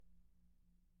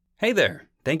Hey there!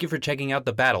 Thank you for checking out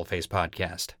the Battleface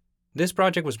podcast. This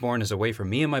project was born as a way for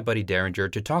me and my buddy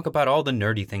Dareinger to talk about all the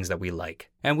nerdy things that we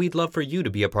like, and we'd love for you to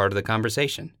be a part of the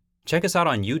conversation. Check us out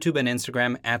on YouTube and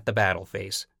Instagram at the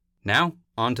Battleface. Now,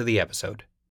 on to the episode.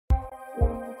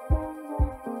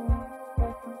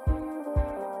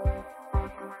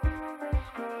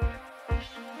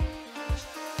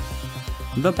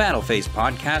 The Battleface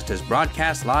podcast is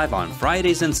broadcast live on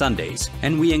Fridays and Sundays,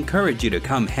 and we encourage you to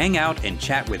come hang out and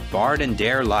chat with Bard and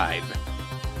Dare live.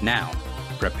 Now,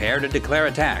 prepare to declare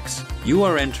attacks. You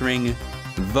are entering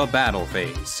the Battle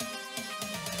Phase.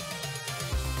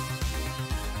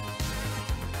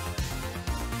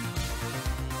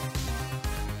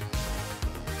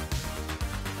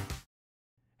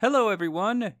 Hello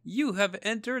everyone, you have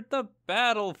entered the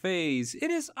Battle Phase. It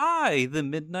is I, the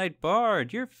Midnight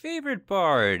Bard, your favorite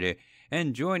bard.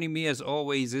 And joining me as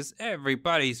always is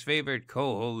everybody's favorite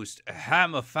co-host,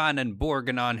 Hammerfan and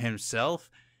Borganon himself.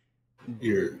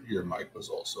 Your mic was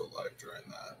also live during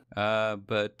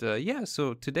that. Yeah,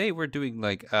 so today we're doing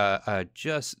like a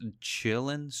just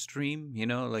chillin' stream,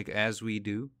 like as we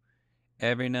do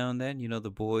every now and then. The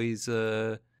boys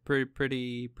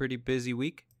pretty busy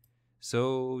week.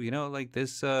 So, like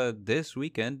this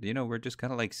weekend, we're just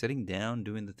kind of like sitting down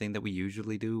doing the thing that we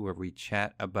usually do where we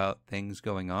chat about things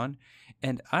going on.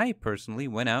 And I personally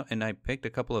went out and I picked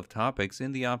a couple of topics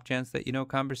in the off chance that,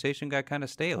 conversation got kind of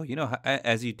stale.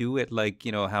 As you do at like,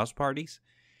 house parties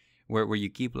where you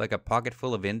keep like a pocket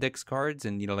full of index cards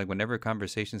and, like whenever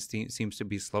conversation seems to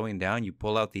be slowing down, you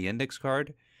pull out the index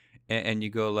card and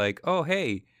you go like, oh,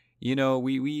 hey.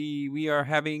 We are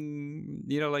having,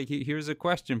 like, here's a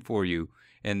question for you.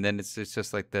 And then it's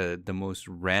just like the most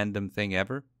random thing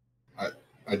ever. I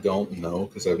don't know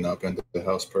because I've not been to the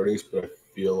house parties, but I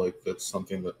feel like that's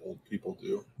something that old people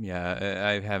do. Yeah,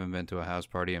 I haven't been to a house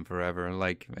party in forever.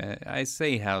 Like, I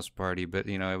say house party, but,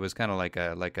 it was kind of like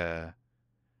the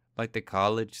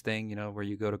college thing, where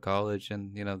you go to college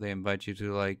and, they invite you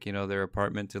to, like, their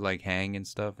apartment to, like, hang and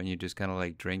stuff. And you just kind of,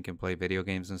 like, drink and play video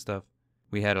games and stuff.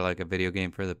 We had a video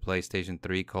game for the PlayStation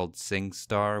 3 called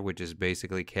SingStar, which is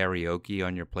basically karaoke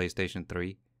on your PlayStation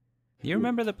 3. You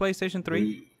remember the PlayStation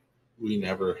 3? We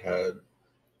never had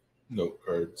note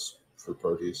cards for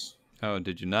parties. Oh,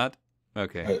 did you not?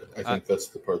 Okay. I think that's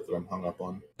the part that I'm hung up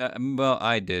on. Well,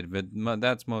 I did, but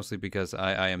that's mostly because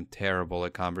I am terrible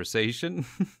at conversation.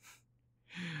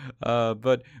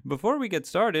 But before we get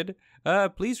started,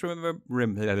 please remember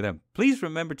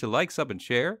to like, sub, and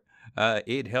share.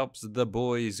 It helps the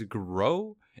boys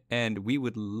grow, and we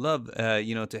would love,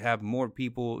 to have more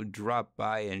people drop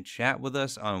by and chat with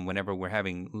us on whenever we're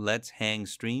having Let's Hang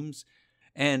streams.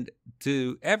 And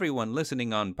to everyone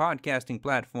listening on podcasting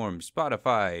platforms,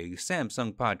 Spotify,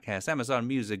 Samsung Podcasts, Amazon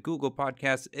Music, Google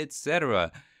Podcasts,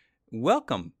 etc.,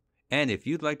 welcome. And if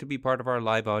you'd like to be part of our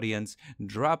live audience,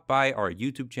 drop by our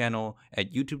YouTube channel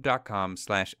at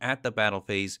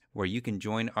youtube.com/@thebattlephase, where you can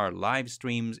join our live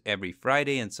streams every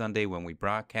Friday and Sunday when we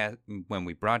broadcast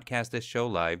this show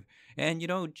live, and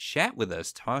chat with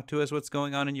us, talk to us what's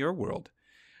going on in your world.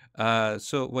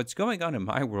 So what's going on in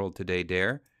my world today,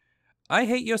 Dare? I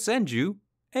hate Yosenju,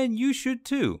 and you should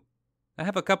too. I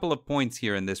have a couple of points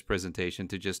here in this presentation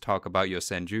to just talk about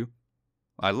Yosenju.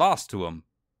 I lost to him.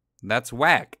 That's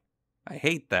whack. I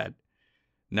hate that.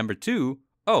 Number 2,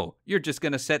 you're just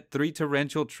going to set 3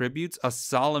 torrential tributes, a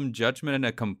solemn judgment, and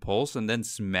a compulse, and then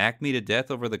smack me to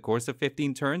death over the course of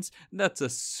 15 turns? That's a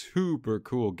super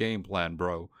cool game plan,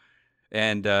 bro.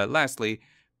 And lastly,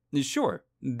 sure,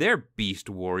 they're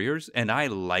beast warriors, and I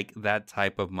like that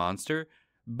type of monster,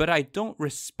 but I don't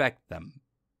respect them.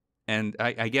 And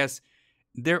I guess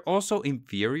they're also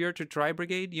inferior to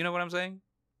Tri-Brigade, you know what I'm saying?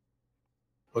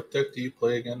 What deck do you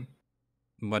play again?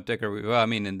 What deck are we? Well, I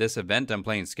mean, in this event, I'm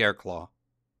playing Scareclaw.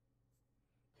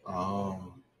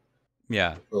 Oh.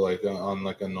 Yeah. Like on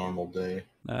like a normal day.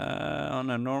 On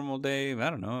a normal day,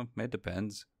 I don't know. It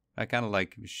depends. I kind of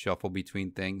like shuffle between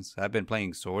things. I've been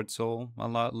playing Sword Soul a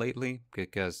lot lately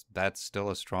because that's still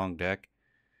a strong deck.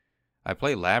 I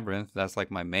play Labyrinth. That's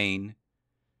like my main.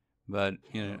 But,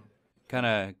 kind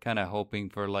of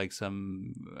hoping for like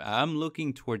some... I'm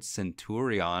looking towards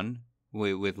Centurion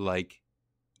with like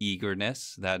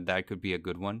eagerness. That could be a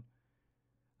good one.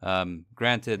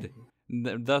 Granted,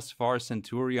 thus far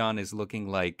Centurion is looking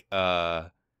like King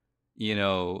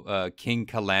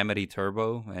Calamity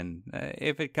Turbo, and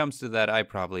if it comes to that, I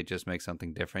probably just make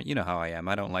something different. You know how I am.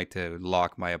 I don't like to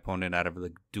lock my opponent out of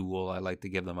the duel. I like to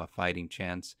give them a fighting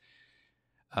chance.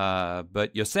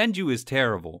 But Yosenju is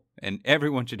terrible, and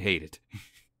everyone should hate it.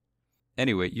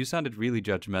 Anyway, you sounded really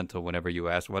judgmental whenever you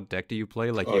asked what deck do you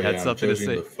play, like you had something to say. I'm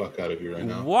judging the fuck out of you right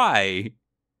now. Why?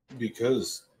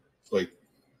 because like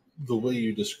the way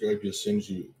you describe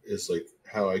Yosenju is like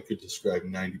how I could describe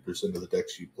 90% of the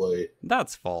decks you play.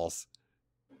 That's false.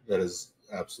 That is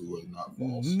absolutely not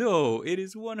false. No, it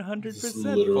is 100% This is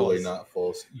literally false. not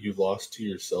false. You lost to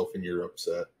yourself and you're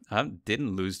upset. I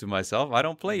didn't lose to myself. I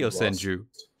don't play Yosenju.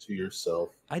 Lost to yourself.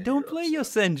 I don't play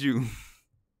upset. Yosenju.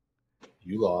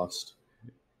 You lost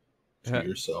to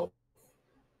yourself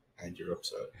and you're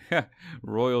upset.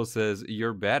 Royal says,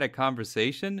 you're bad at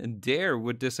conversation? Dare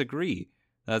would disagree.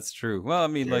 That's true. Well, I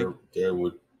mean, Dare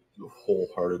would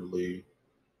wholeheartedly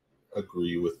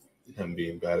agree with him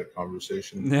being bad at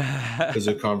conversation. Because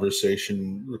a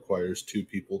conversation requires two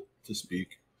people to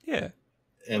speak. Yeah.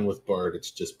 And with Bard, it's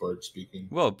just Bard speaking.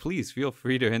 Well, please feel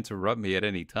free to interrupt me at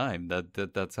any time.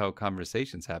 That's how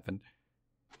conversations happen.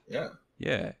 Yeah.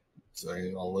 Yeah. So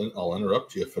I'll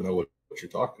interrupt you if I know what you're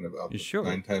talking about. Sure.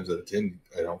 9 times out of 10,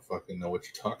 I don't fucking know what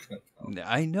you're talking about.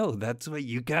 I know. That's what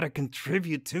you gotta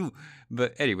contribute to.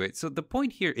 But anyway, so the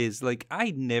point here is, like,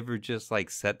 I never just, like,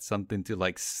 set something to,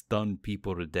 like, stun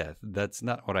people to death. That's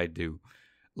not what I do.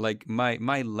 Like, my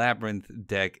Labyrinth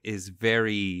deck is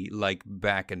very, like,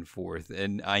 back and forth.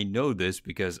 And I know this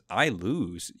because I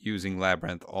lose using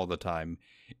Labyrinth all the time.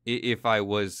 If I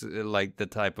was, like, the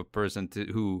type of person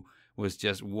who was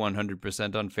just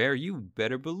 100% unfair, you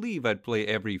better believe I'd play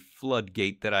every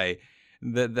floodgate that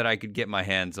I could get my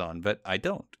hands on, but I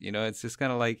don't. You know, it's just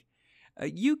kind of like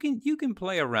you can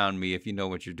play around me if you know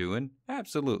what you're doing.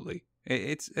 Absolutely.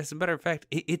 It's as a matter of fact,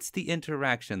 it's the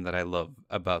interaction that I love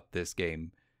about this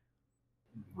game.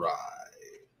 Right.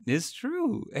 It's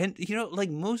true. And you know, like,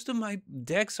 most of my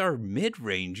decks are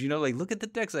mid-range. You know, like, look at the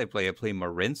decks I play. I play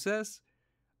Marincess,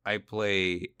 I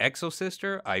play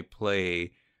Exosister, I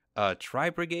play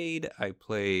Tri-Brigade, I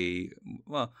play,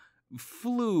 well,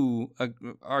 Flu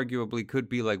arguably could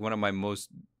be like one of my most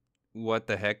what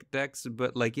the heck decks,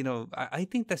 but, like, you know, I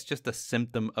think that's just a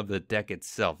symptom of the deck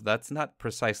itself. That's not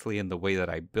precisely in the way that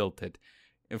I built it.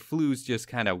 And Flu's just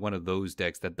kind of one of those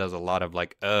decks that does a lot of,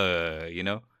 like, you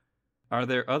know? Are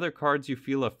there other cards you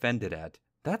feel offended at?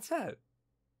 That's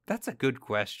a good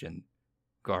question,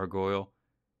 Gargoyle.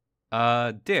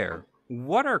 Dare,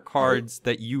 what are cards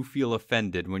that you feel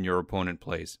offended when your opponent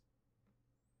plays?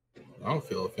 I don't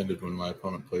feel offended when my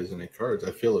opponent plays any cards.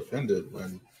 I feel offended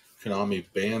when Konami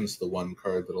bans the one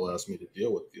card that allows me to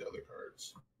deal with the other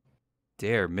cards.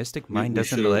 Dare, Mystic Mind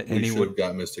doesn't let anyone... We should have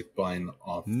got Mystic Mind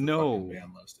off the fucking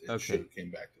ban list. It should have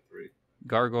came back to 3.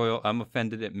 Gargoyle, I'm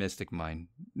offended at Mystic Mind.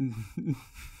 Oh,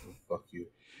 fuck you.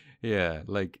 Yeah,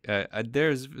 like,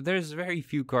 there's very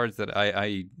few cards that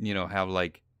I you know, have,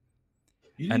 like...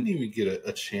 You didn't even get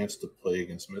a chance to play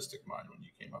against Mystic Mind when you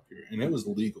came up here, and it was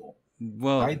legal.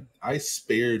 Well, I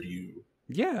spared you.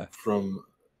 Yeah. From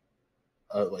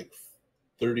a, like,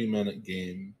 30-minute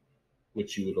game,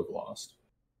 which you would have lost.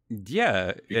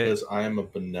 Yeah. Because I am a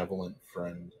benevolent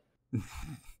friend.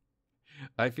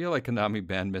 I feel like Konami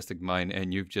banned Mystic Mind,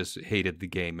 and you've just hated the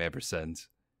game ever since.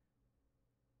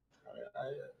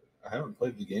 I haven't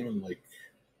played the game in, like...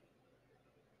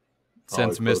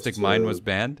 Since Mystic Mind was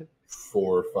banned?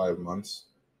 4 or 5 months.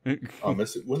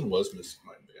 When was Mystic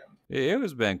Mind banned? It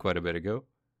was banned quite a bit ago.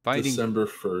 December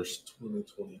 1st,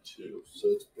 2022. So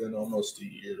it's been almost a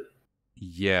year.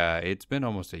 Yeah, it's been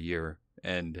almost a year.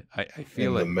 And I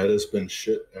feel like... the meta's been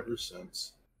shit ever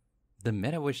since. The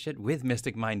meta was shit with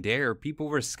Mystic Mind Dare. People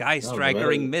were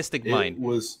sky-strikering Mystic Mind.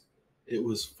 It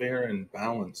was fair and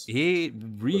balanced. It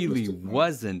really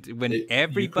wasn't. When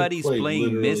everybody's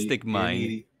playing Mystic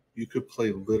Mind... You could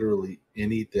play literally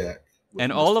any deck.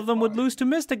 And all of them would lose to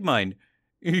Mystic Mind.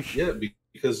 Yeah,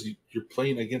 because you're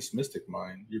playing against Mystic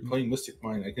Mind. You're playing Mystic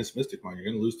Mind against Mystic Mind. You're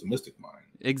going to lose to Mystic Mind.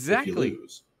 Exactly. If you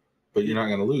lose. But you're not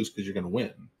going to lose because you're going to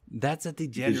win. That's a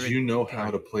degenerate... Because you know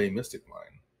how to play Mystic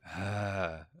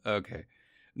Mind. Okay.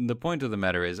 The point of the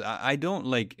matter is, I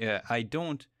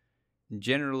don't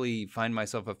generally find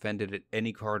myself offended at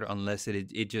any card unless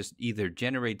it just either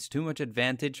generates too much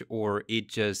advantage or it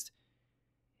just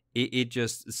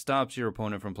stops your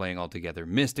opponent from playing altogether.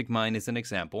 Mystic Mind is an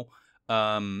example.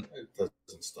 It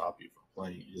doesn't stop you from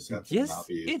playing. You just have to not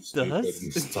be it stupid does.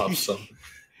 And stop some.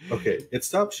 Okay, it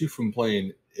stops you from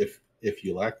playing if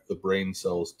you lack the brain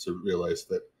cells to realize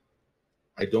that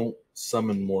I don't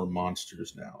summon more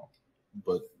monsters now.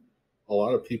 But a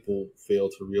lot of people fail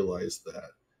to realize that,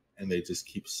 and they just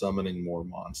keep summoning more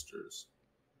monsters.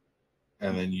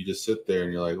 And then you just sit there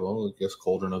and you're like, well, I guess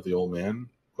Cauldron of the Old Man? ?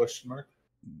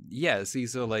 Yeah, see,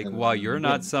 so, like, while you're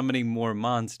not summoning more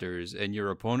monsters and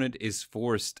your opponent is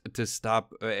forced to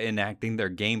stop enacting their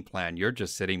game plan, you're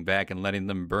just sitting back and letting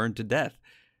them burn to death.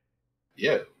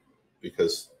 Yeah,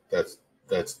 because that's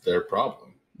their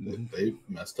problem. They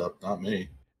messed up, not me.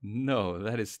 No,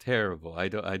 that is terrible. I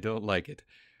don't like it.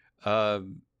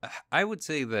 Um, I would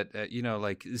say that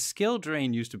like skill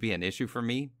drain used to be an issue for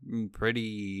me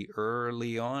pretty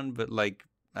early on, but like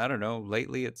I don't know,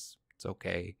 lately it's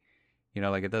okay.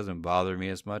 Like it doesn't bother me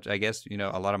as much. I guess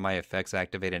a lot of my effects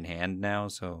activate in hand now,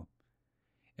 so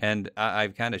and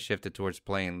I've kind of shifted towards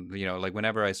playing. Like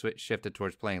whenever I shifted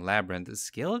towards playing Labyrinth, the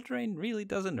skill drain really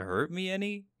doesn't hurt me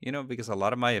any. Because a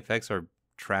lot of my effects are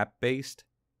trap based.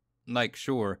 Like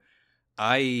sure,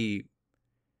 I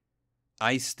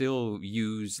I still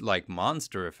use like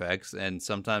monster effects and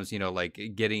sometimes, like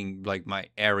getting like my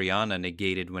Ariana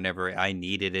negated whenever I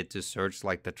needed it to search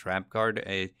like the trap card.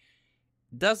 It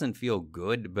doesn't feel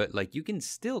good, but like you can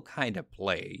still kind of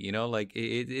play, like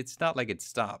it's not like it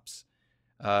stops.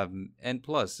 And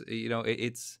plus,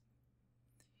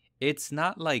 it's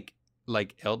not like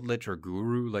Eldritch or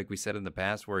Guru, like we said in the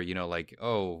past, where, like,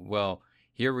 oh, well,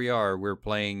 here we are, we're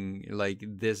playing like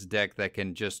this deck that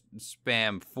can just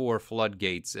spam 4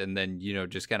 floodgates and then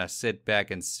just kind of sit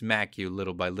back and smack you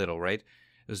little by little, right?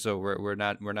 So we're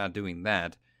not doing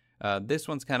that. This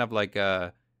one's kind of like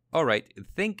all right,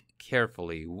 think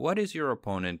carefully. What is your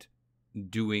opponent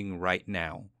doing right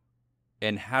now,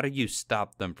 and how do you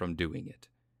stop them from doing it?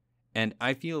 And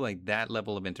I feel like that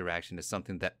level of interaction is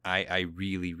something that I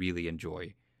really really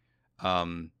enjoy.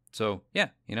 So yeah,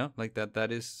 like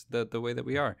that is the way that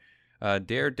we are.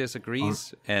 Dare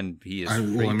disagrees, and he is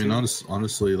free I mean, to.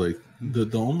 honestly, like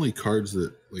the only cards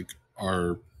that like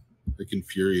are like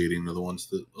infuriating are the ones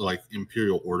that like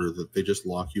Imperial Order, that they just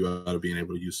lock you out of being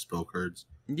able to use spell cards.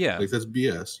 Yeah, Like that's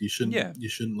BS. yeah, You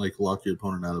shouldn't like lock your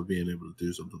opponent out of being able to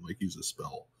do something like use a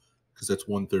spell, because that's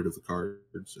 1/3 of the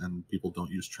cards, and people don't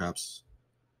use traps.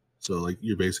 So like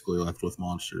you're basically left with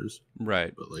monsters.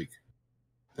 right, But like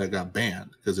that got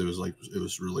banned because it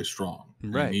was really strong.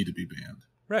 And right, you need to be banned,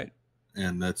 right.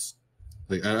 and that's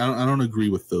like I don't agree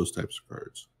with those types of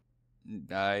cards.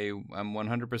 I'm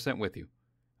 100% with you.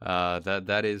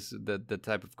 That is the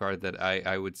type of card that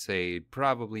I would say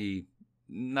probably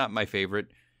not my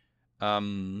favorite.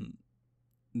 Um,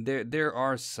 there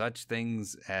are such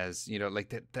things as like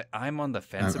that I'm on the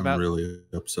fence I'm about. really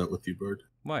upset with you, Bird,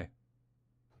 Why?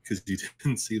 because you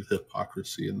didn't see the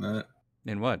hypocrisy in that.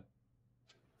 In what?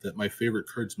 That my favorite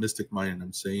card's Mystic Mine, and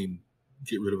I'm saying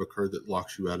get rid of a card that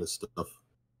locks you out of stuff.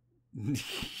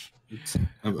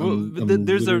 Well, but I'm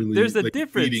there's literally a like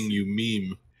difference. feeding you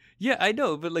meme. Yeah, I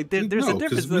know, but like there's a No,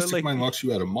 difference because though. Mystic Like Mine locks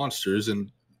you out of monsters,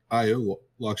 and IO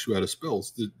locks you out of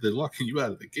spells. They're locking you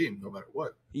out of the game no matter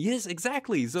what. yes,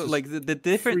 exactly. So Just like the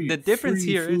difference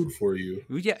free here is food for you.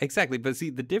 yeah, exactly. But see,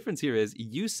 the difference here is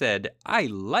you said I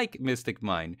like Mystic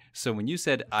Mine. So when you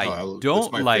said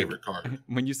That's my favorite card.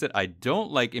 when you said I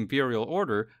don't like Imperial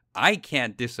Order, I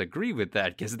can't disagree with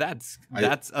that because that's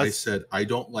I said I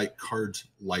don't like cards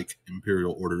like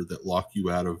Imperial Order that lock you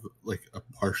out of like a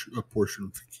portion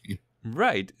of the game.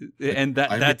 right, Like, and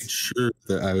I made that's sure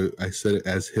that I said it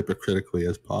as hypocritically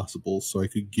as possible, so I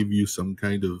could give you some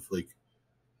kind of like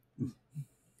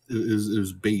it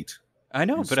was bait. I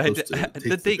know, You're but supposed to take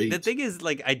the bait. thing is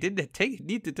like I didn't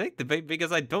need to take the bait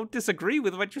because I don't disagree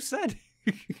with what you said.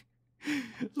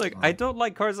 Like I don't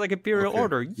like cards like Imperial Okay.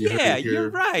 Order. You heard Yeah, it here. you're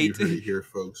right. You heard it here,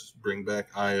 folks. Bring back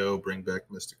IO. Bring back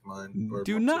Mystic Mine.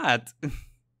 Do not.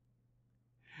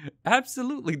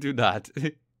 Absolutely do not.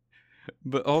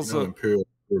 But also, Imperial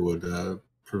Order would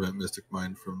prevent Mystic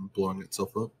Mine from blowing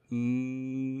itself up.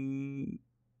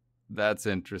 That's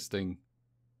interesting.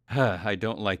 I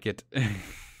don't like it.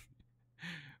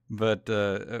 But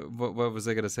what was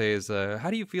I gonna say is, how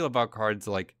do you feel about cards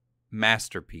like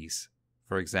Masterpiece,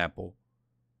 for example?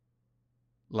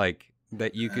 Like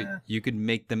that you could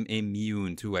make them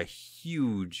immune to a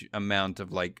huge amount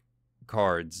of like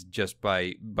cards just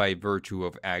by virtue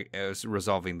of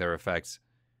resolving their effects.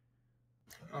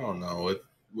 I don't know.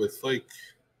 With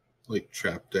like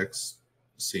trap decks,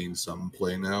 seeing some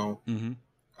play now, Mm-hmm.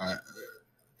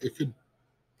 It could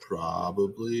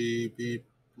probably be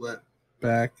let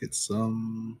back at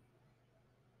some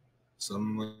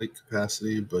like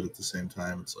capacity, but at the same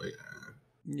time, it's like.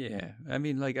 Yeah, I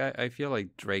mean, like I feel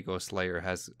like Draco Slayer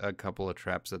has a couple of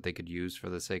traps that they could use for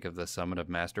the sake of the summon of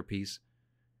Masterpiece.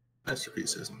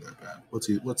 Masterpiece isn't that bad. What's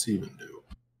he even do?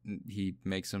 He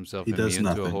makes himself He does immune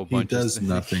nothing. to a whole He bunch does of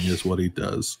nothing is what he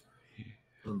does.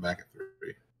 I'm back at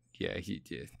 3. Yeah,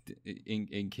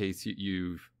 in case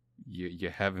you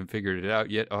haven't figured it out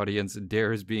yet, audience,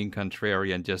 Dare is being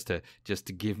contrarian just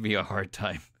to give me a hard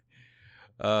time.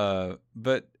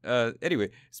 But anyway,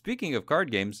 speaking of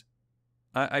card games,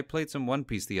 I played some One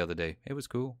Piece the other day. It was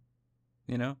cool.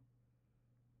 It's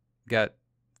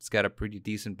got a pretty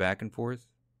decent back and forth.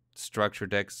 structure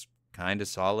deck's kind of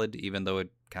solid, even though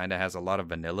it kind of has a lot of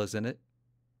vanillas in it.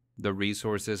 The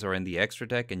resources are in the extra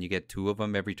deck, and you get 2 of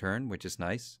them every turn, which is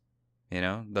nice. You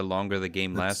know, the longer the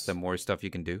game lasts, the more stuff you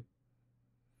can do.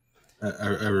 I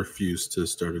refuse to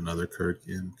start another card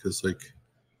game because, like,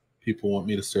 people want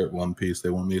me to start One Piece. They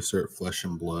want me to start Flesh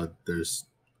and Blood. There's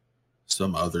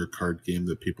some other card game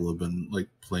that people have been like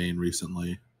playing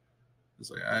recently. It's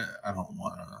like I don't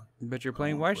want to. But you're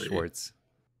playing White Schwartz.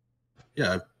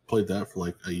 Yeah, I've played that for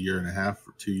like a year and a half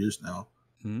or 2 years now.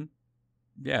 Hmm.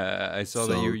 Yeah, I saw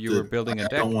that you were building a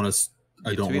deck. I don't want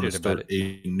to start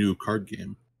a new card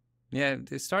game. Yeah,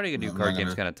 starting a new card game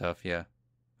is kind of tough. Yeah,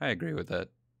 I agree with that.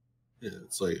 Yeah,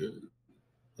 it's like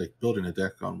building a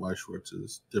deck on White Schwartz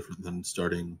is different than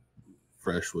starting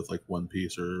fresh with like One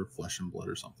Piece or Flesh and Blood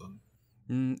or something.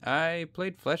 I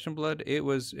played Flesh and Blood. It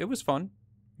was fun.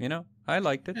 You know, I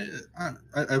liked it.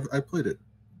 I played it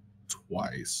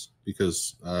twice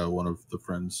because one of the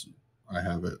friends I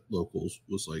have at locals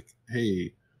was like,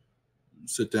 "Hey,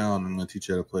 sit down. I'm going to teach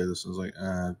you how to play this." I was like,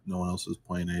 "No one else is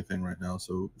playing anything right now,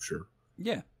 so sure."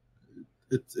 Yeah,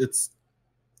 it's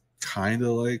kind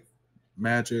of like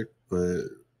Magic, but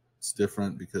it's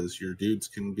different because your dudes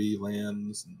can be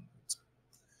lands. And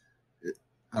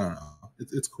I don't know.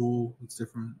 It's cool. It's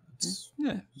different. It's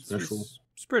special.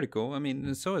 It's pretty cool. I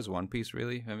mean, so is One Piece,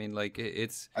 really. I mean, like,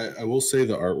 it's... I will say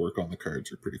the artwork on the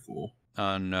cards are pretty cool.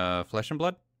 On Flesh and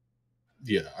Blood?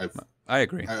 Yeah, I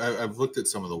agree. I've looked at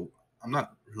some of the... I'm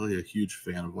not really a huge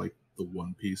fan of, like, the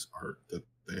One Piece art that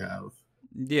they have.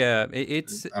 Yeah,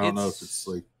 I don't know if it's,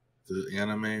 like, the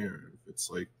anime or if it's,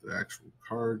 like, the actual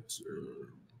cards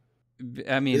or...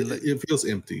 I mean... It feels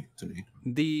empty to me.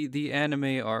 The anime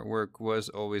artwork was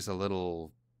always a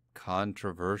little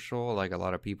controversial. Like, a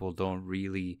lot of people don't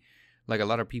really... Like, a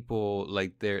lot of people,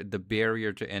 like, the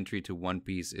barrier to entry to One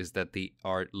Piece is that the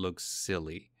art looks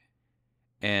silly.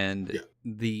 And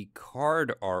the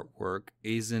card artwork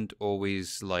isn't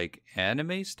always, like,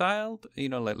 anime styled. You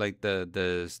know, like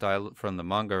the style from the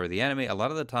manga or the anime. A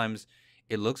lot of the times,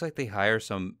 it looks like they hire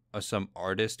some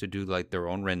artists to do, like, their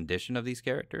own rendition of these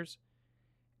characters.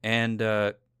 And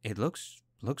it looks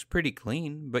pretty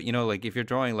clean. But, you know, like, if you're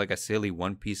drawing, like, a silly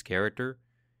One Piece character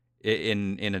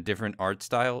in a different art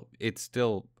style, it's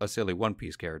still a silly One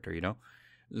Piece character, you know?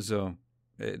 So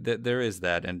there is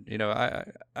that. And, you know,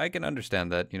 I can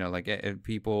understand that, you know, like,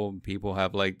 people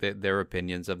have, like, their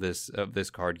opinions of this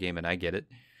card game, and I get it.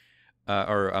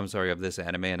 Or I'm sorry, of this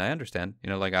anime, and I understand.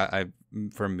 You know, like, I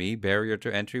for me, barrier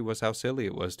to entry was how silly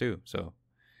it was too. So,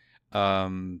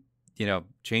 you know,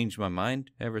 changed my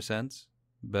mind ever since.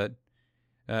 But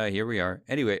here we are.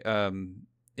 Anyway,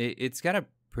 it's got a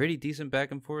pretty decent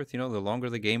back and forth. You know, the longer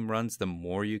the game runs, the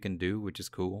more you can do, which is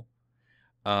cool.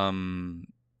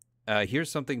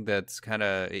 Here's something that's kind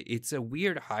of... It's a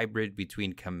weird hybrid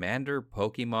between Commander,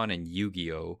 Pokemon, and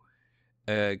Yu-Gi-Oh!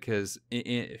 Because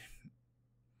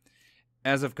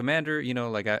as of Commander, you know,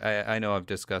 like, I know I've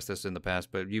discussed this in the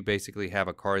past, but you basically have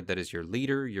a card that is your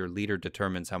leader. Your leader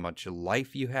determines how much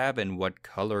life you have and what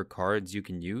color cards you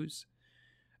can use.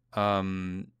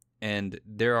 And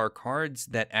there are cards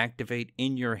that activate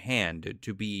in your hand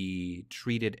to be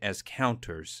treated as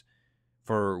counters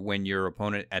for when your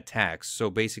opponent attacks. So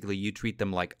basically, you treat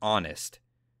them like Honest,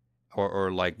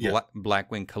 or like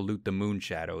Blackwing Kalute the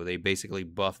Moonshadow. They basically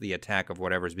buff the attack of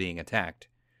whatever's being attacked.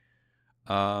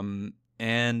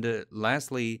 And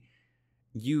lastly,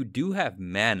 you do have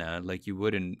mana like you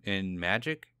would in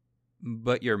Magic,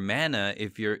 but your mana,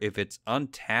 if it's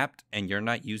untapped and you're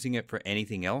not using it for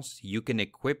anything else, you can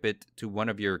equip it to one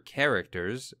of your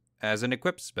characters as an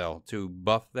equip spell to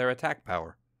buff their attack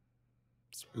power.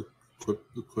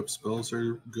 Equip spells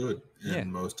are good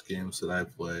in most games that I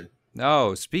play.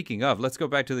 Oh, speaking of, let's go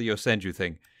back to the Yosenju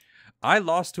thing. I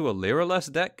lost to a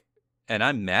Lyraless deck, and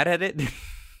I'm mad at it.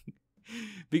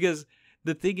 Because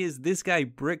the thing is, this guy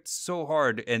bricked so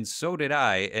hard, and so did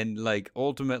I, and, like,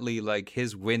 ultimately, like,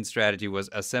 his win strategy was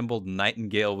assembled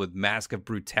Nightingale with Mask of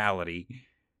Brutality.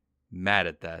 Mad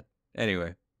at that.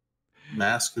 Anyway.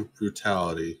 Mask of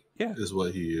Brutality is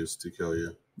what he used to kill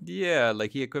you. Yeah,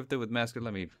 like, he equipped it with Mask of...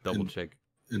 Let me double check.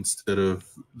 Instead of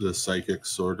the Psychic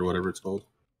Sword or whatever it's called?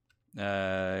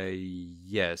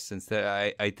 Yes.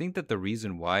 Instead, I think that the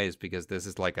reason why is because this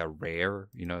is, like, a rare,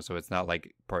 you know, so it's not,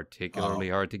 like, particularly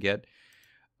hard to get.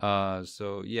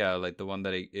 So yeah, like the one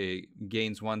that it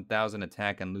gains 1,000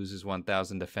 attack and loses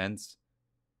 1,000 defense.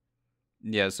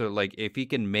 Yeah, so like if he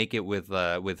can make it with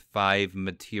 5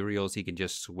 materials, he can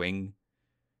just swing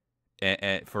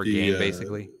for game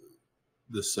basically.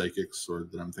 The Psychic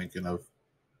Sword that I'm thinking of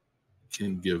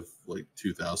can give like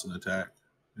 2,000 attack.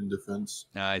 in defense.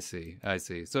 I see. I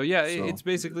see. So yeah, it's So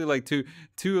basically like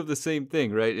two of the same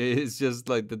thing, right? It's just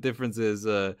like the difference is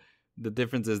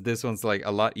this one's like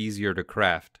a lot easier to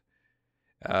craft.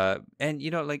 And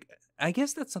like I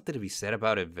guess that's something to be said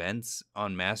about events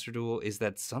on Master Duel is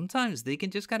that sometimes they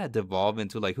can just kind of devolve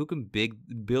into like who can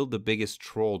build the biggest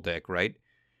troll deck, right?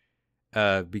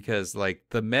 Because like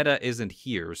the meta isn't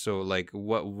here, so like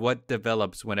what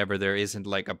develops whenever there isn't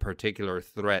like a particular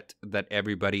threat that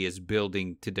everybody is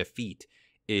building to defeat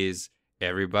is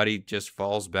everybody just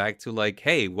falls back to like,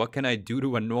 hey, what can I do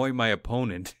to annoy my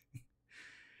opponent?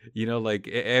 Like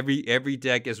every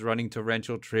deck is running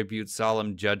torrential tribute,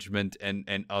 solemn judgment,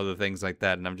 and other things like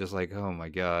that, and I'm just like, oh my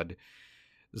god.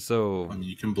 So I mean,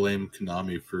 you can blame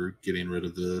Konami for getting rid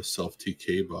of the self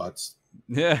TK bots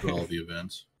yeah, for all the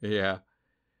events. yeah,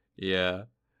 yeah.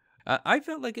 I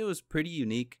felt like it was pretty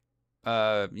unique.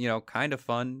 Kind of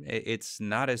fun. It's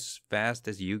not as fast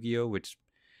as Yu-Gi-Oh, which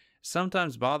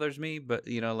sometimes bothers me, but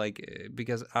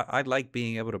because I like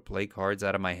being able to play cards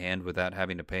out of my hand without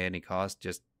having to pay any cost,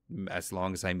 just as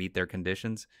long as I meet their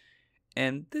conditions.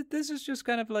 And this is just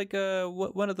kind of like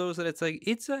one of those that it's like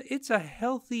it's a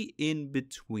healthy in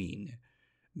between,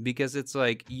 because it's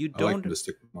like you I like don't.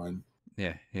 Mystic Mine.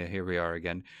 Yeah, here we are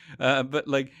again. But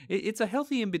like it's a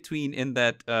healthy in between in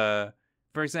that,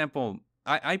 for example,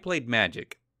 I played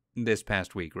Magic this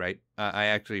past week, right? I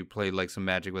actually played like some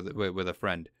Magic with a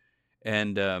friend,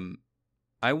 and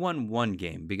I won one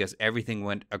game because everything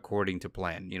went according to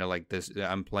plan. Like this,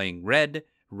 I'm playing red.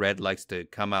 Red likes to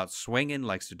come out swinging,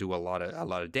 likes to do a lot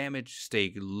of damage,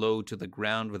 stay low to the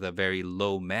ground with a very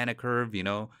low mana curve.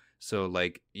 So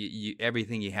like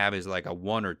everything you have is like a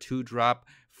 1 or 2 drop,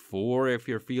 4 if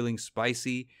you're feeling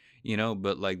spicy.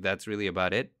 But like that's really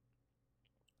about it.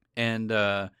 And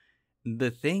the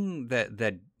thing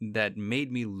that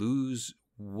made me lose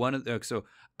one of the, so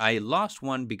I lost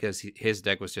one because his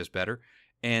deck was just better.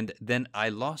 And then I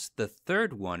lost the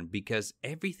third one because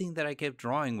everything that I kept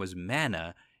drawing was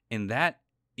mana. And that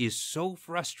is so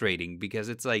frustrating because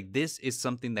it's like this is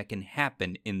something that can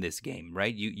happen in this game,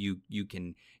 right? You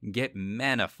can get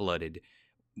mana flooded.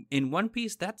 In One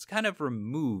Piece, that's kind of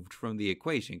removed from the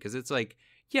equation because it's like,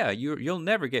 yeah, you'll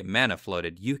never get mana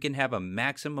flooded. You can have a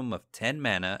maximum of 10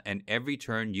 mana, and every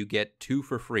turn you get 2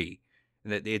 for free.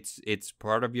 That it's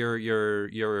part of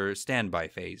your standby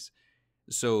phase.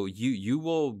 So you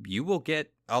will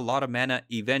get a lot of mana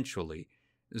eventually.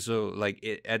 So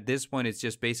like at this point, it's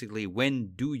just basically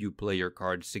when do you play your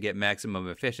cards to get maximum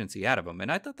efficiency out of them,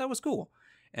 and I thought that was cool.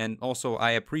 And also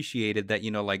I appreciated that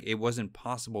like it wasn't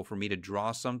possible for me to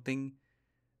draw something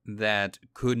that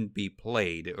couldn't be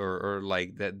played or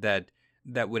like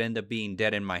that would end up being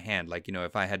dead in my hand. Like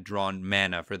if I had drawn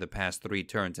mana for the past 3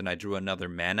 turns and I drew another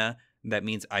mana, that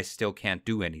means I still can't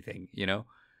do anything.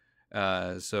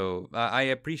 So I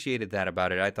appreciated that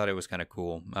about it. I thought it was kind of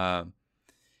cool.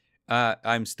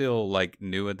 I'm still like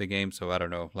new at the game, so I don't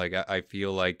know. Like I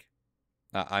feel like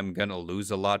I'm gonna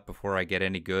lose a lot before I get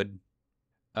any good.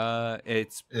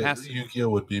 It's past. Yu-Gi-Oh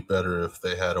would be better if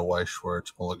they had a Weiss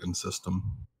Schwartz mulligan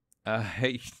system.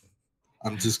 Hey.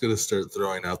 I'm just gonna start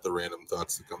throwing out the random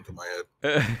thoughts that come to my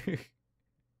head.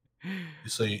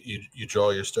 So you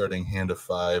draw your starting hand of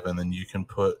 5, and then you can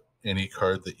put any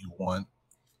card that you want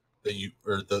that you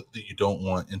don't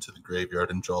want into the graveyard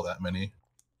and draw that many.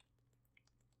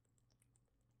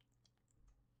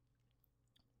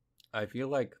 I feel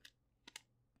like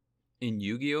in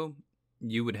Yu-Gi-Oh,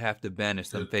 you would have to banish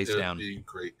them face down. Be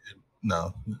great.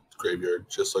 No, graveyard,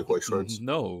 just like Weiss Schwartz.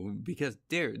 No, because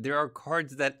there are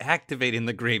cards that activate in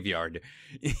the graveyard.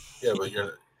 Yeah, but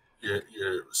you're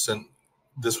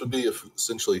this would be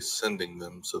essentially sending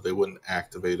them, so they wouldn't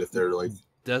activate if they're like.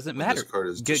 Doesn't matter. This card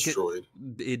is destroyed.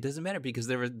 It doesn't matter because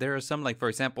there are some, like for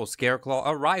example, Scareclaw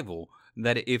Arrival,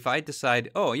 that if I decide,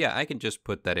 oh yeah, I can just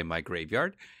put that in my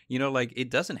graveyard, like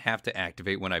it doesn't have to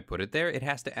activate when I put it there. It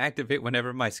has to activate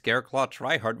whenever my Scareclaw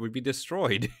Tryhard would be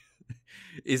destroyed.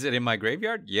 Is it in my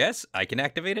graveyard? Yes, I can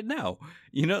activate it now.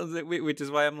 Which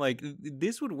is why I'm like,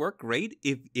 this would work great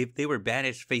if they were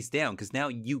banished face down, because now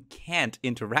you can't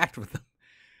interact with them.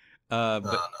 But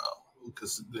no,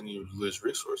 because then you lose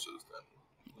resources. Then.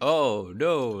 Oh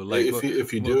no! Like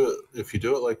if you do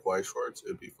it like Weiss Schwartz,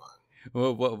 it'd be fine.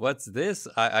 Well, what's this?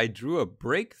 I drew a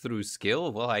breakthrough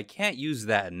skill. Well, I can't use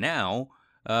that now.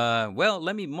 Well,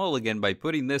 let me mulligan by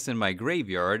putting this in my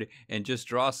graveyard and just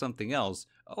draw something else.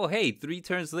 Oh, hey, 3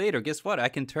 turns later, guess what? I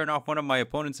can turn off one of my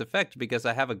opponent's effects because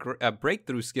I have a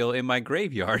breakthrough skill in my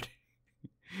graveyard.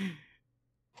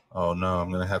 Oh no, I'm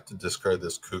going to have to discard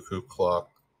this Cuckoo Clock,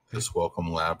 this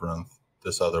Welcome Labyrinth,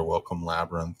 this other Welcome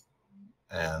Labyrinth,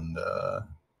 and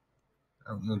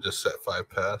I'm gonna just set 5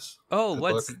 pass. Oh, Good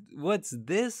luck. what's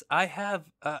this? I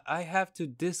have to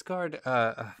discard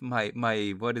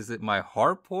my what is it? My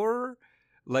harp horror,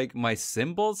 like my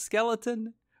cymbal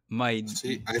skeleton, my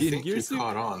See, I think you Gingirsu.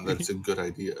 caught on that it's a good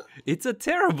idea. It's a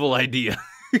terrible idea.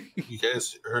 You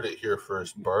guys heard it here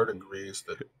first. Bard agrees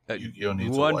that Yu-Gi-Oh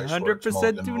needs a One Weiss hundred Schwartz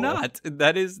percent mulligan do rule. not.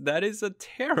 That is a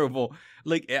terrible.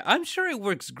 Like I'm sure it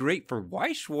works great for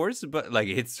Weiss Schwartz, but like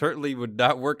it certainly would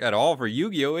not work at all for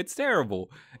Yu-Gi-Oh. It's terrible.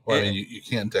 Well, I mean, you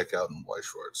can't deck out in Weiss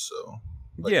Schwartz, so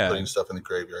like Yeah. putting stuff in the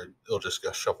graveyard, it'll just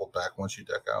get shuffled back once you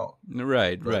deck out.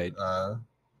 Right, But, right.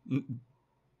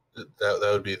 that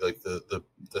would be like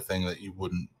the thing that you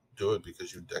wouldn't do it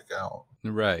because you deck out.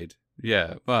 Right.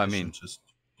 Yeah. Well, I You mean, shouldn't just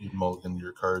you'd mulligan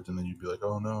your cards and then you'd be like,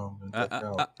 oh no, I'm gonna deck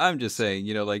out. I'm just saying,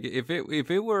 like if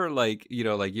it were like,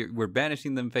 like we're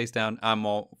banishing them face down, I'm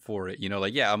all for it.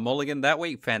 Like yeah, a mulligan that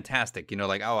way, fantastic.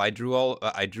 Like oh, I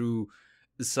drew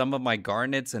some of my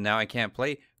garnets and now I can't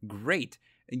play. Great.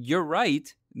 You're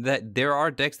right that there are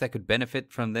decks that could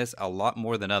benefit from this a lot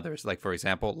more than others. Like for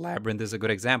example, Labyrinth is a good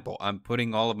example. I'm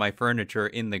putting all of my furniture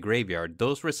in the graveyard.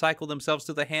 Those recycle themselves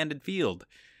to the hand and field.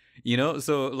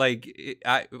 So like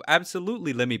I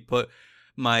absolutely let me put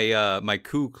my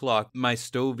Ku Klux, my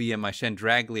Stovey, and my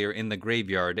Chandraglier in the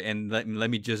graveyard, and let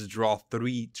me just draw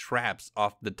 3 traps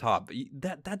off the top.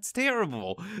 That's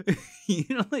terrible.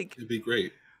 Like It'd be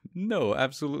great. no,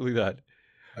 absolutely not.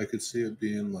 I could see it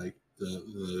being like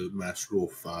the Master Rule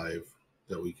 5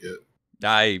 that we get.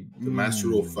 The Master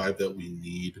Rule 5 that we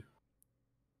need.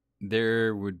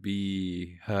 There would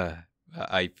be.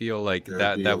 I feel like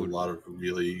There'd be that a would. lot of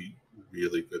really,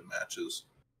 really good matches.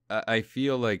 I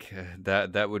feel like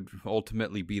that would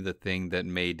ultimately be the thing that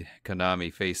made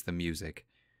Konami face the music.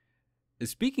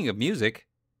 Speaking of music,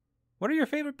 what are your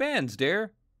favorite bands,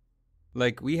 Dare?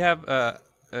 Like we have,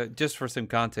 just for some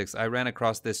context, I ran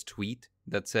across this tweet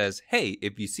that says, "Hey,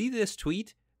 if you see this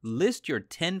tweet, list your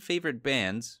 10 favorite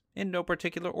bands in no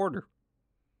particular order."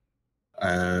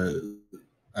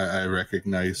 I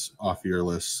recognize off your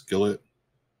list Skillet,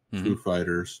 Foo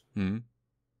Fighters,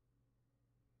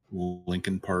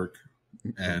 Linkin Park,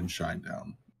 and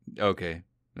Shinedown. Okay.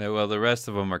 Well, the rest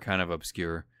of them are kind of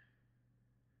obscure.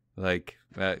 Like,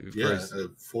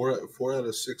 four out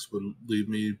of 6 would lead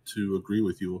me to agree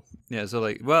with you. Yeah, so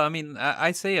like, well, I mean,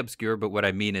 I say obscure, but what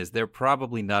I mean is they're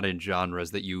probably not in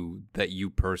genres that you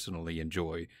personally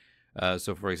enjoy.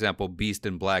 So, for example, Beast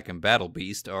in Black and Battle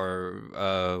Beast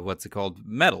are what's it called?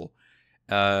 Metal.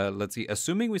 Let's see.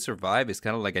 Assuming We Survive is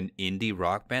kind of like an indie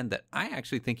rock band that I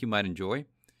actually think you might enjoy.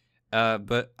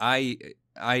 But I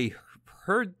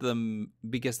heard them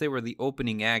because they were the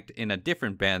opening act in a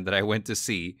different band that I went to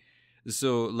see.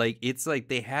 So like it's like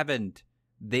they haven't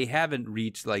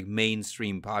reached like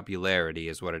mainstream popularity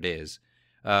is what it is.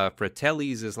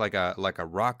 Fratellis is like a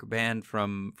rock band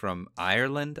from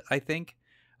Ireland, I think.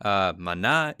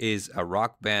 Mana is a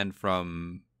rock band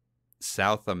from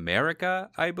South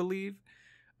America, I believe.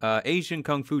 Asian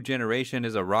Kung Fu Generation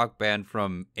is a rock band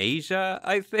from Asia,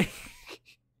 I think.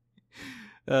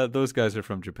 Those guys are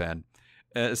from Japan.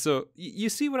 So you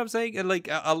see what I'm saying? Like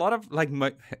a lot of like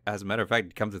as a matter of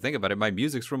fact, come to think about it, my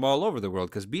music's from all over the world.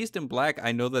 Because Beast in Black,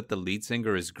 I know that the lead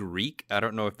singer is Greek. I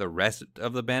don't know if the rest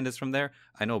of the band is from there.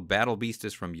 I know Battle Beast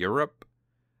is from Europe.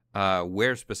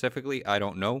 Where specifically, I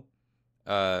don't know.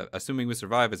 Assuming We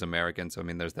Survive is American, so I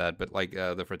mean there's that. But like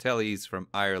the Fratellis from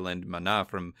Ireland, Mana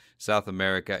from South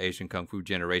America, Asian Kung Fu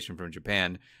Generation from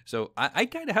Japan. So I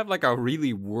kind of have like a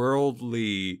really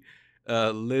worldly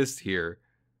list here.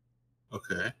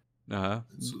 Okay. Uh-huh.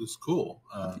 It's cool.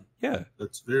 Yeah.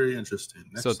 That's very interesting.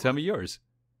 So tell me yours.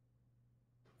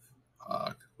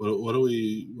 What are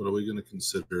we going to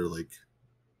consider like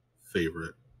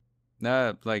favorite?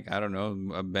 Like I don't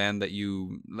know, a band that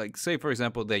you like. Say for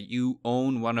example that you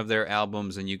own one of their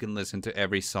albums and you can listen to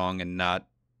every song and not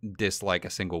dislike a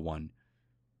single one.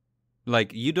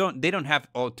 Like they don't have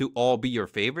to all be your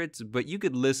favorites, but you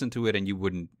could listen to it and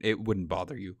it wouldn't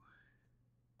bother you.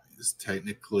 It's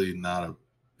technically not a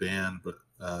band, but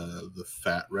the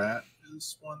Fat Rat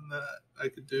is one that I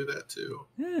could do that too.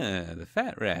 Yeah, the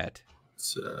Fat Rat.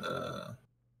 It's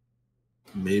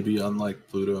maybe Unlike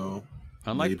Pluto.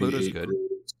 Unlike Pluto's good.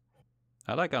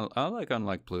 I like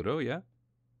Unlike Pluto. Yeah.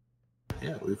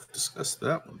 Yeah, we've discussed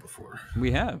that one before.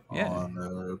 We have. Yeah.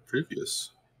 On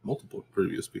multiple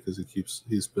previous, because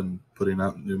he's been putting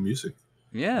out new music.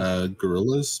 Yeah.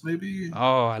 Gorillas, maybe.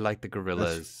 Oh, I like the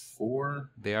Gorillas. That's 4.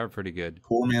 They are pretty good.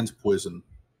 Poor Man's Poison.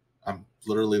 I'm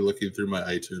literally looking through my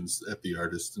iTunes at the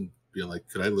artist and being like,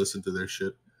 could I listen to their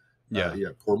shit? Yeah.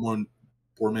 Poor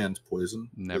Man's Poison.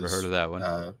 Never heard of that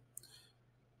one.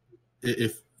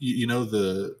 If you know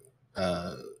the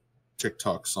uh,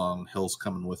 TikTok song "Hell's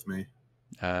Coming with Me"?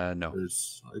 No.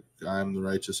 There's like, "I'm the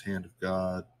righteous hand of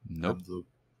God." Nope. I'm the.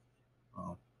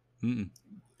 Oh, Mm-mm.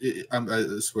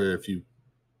 I swear, if you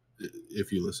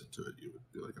listen to it, you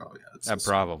would be like, "Oh yeah, it's this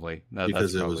song." Probably. No,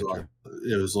 that's Because probably true.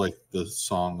 it was like the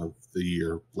song of the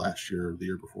year last year or the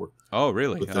year before. Oh,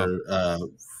 really? But Oh, they're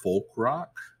folk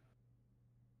rock.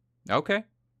 okay.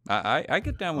 I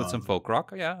get down with some Um, folk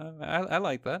rock. Yeah, I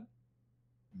like that.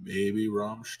 maybe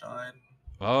Rammstein.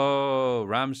 Oh,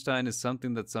 Rammstein is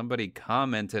something that somebody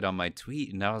commented on my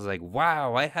tweet, and I was like,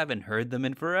 wow, I haven't heard them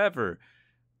in forever.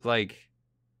 Like,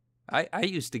 I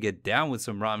used to get down with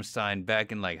some Rammstein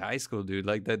back in like high school, dude.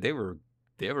 Like that, they were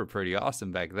pretty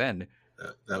awesome back then.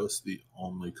 That was the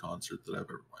only concert that I've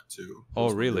ever went to. Oh,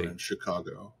 Was when they were really? in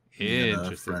Chicago.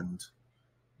 Interesting.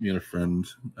 Me and a friend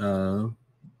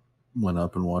went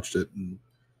up and watched it, and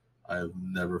I've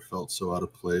never felt so out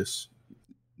of place.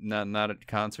 Not at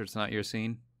concerts, not your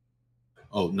scene.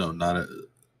 Oh no, not a.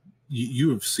 You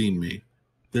have seen me.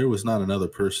 There was not another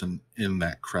person in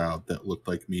that crowd that looked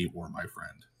like me or my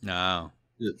friend. No.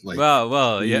 Like,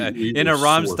 Well, yeah. we In were a sore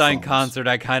Rammstein thumbs. concert,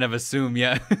 I kind of assume,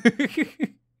 yeah.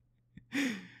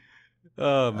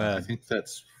 Oh I man. think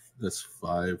that's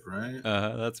 5, right?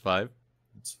 That's 5.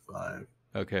 It's 5.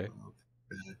 Okay.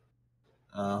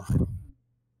 Okay.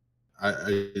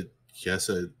 I guess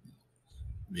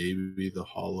maybe the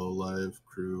Hollow Live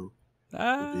crew would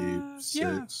be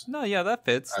Yeah. 6. No, yeah, that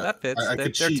fits. That fits. I They're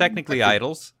could cheat. technically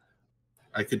idols.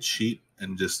 I could cheat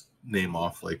and just name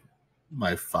off like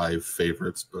my 5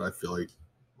 favorites, but I feel like,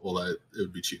 well, it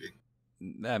would be cheating.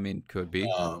 I mean, could be.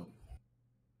 I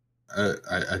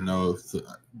know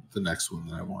the next one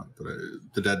that I want, but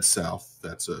the Dead South.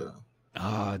 That's a.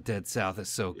 Oh, Dead South is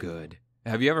so good.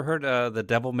 Have you ever heard The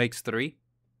Devil Makes 3?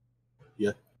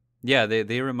 Yeah. Yeah,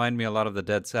 they remind me a lot of the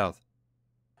Dead South.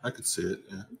 I could see it.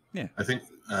 Yeah. Yeah. I think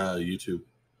YouTube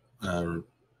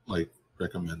like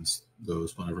recommends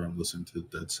those whenever I'm listening to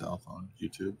Dead South on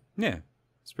YouTube. Yeah,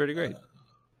 it's pretty great.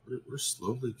 We're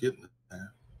slowly getting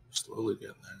there.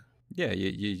 Yeah,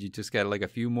 you just got like a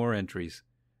few more entries.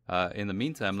 In the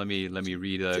meantime, let me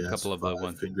read a couple of the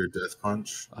ones. 5-Finger Death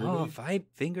Punch. Maybe? Oh,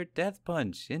 5-Finger Death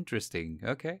Punch. Interesting.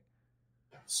 Okay.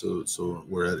 So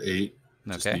we're at 8.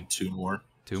 Just Okay. need 2 more.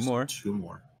 Two more.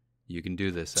 You can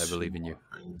do this. I believe in you.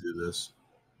 I can do this.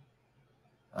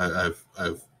 I've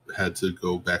had to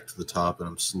go back to the top, and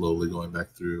I'm slowly going back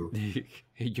through.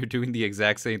 You're doing the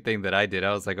exact same thing that I did.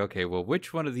 I was like, okay, well,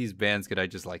 which one of these bands could I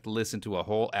just like listen to a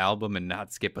whole album and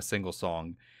not skip a single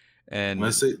song? And when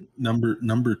I say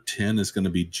number 10 is going to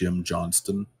be Jim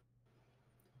Johnston.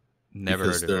 Never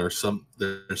because heard of it.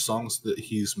 there are songs that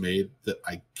he's made that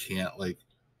I can't like.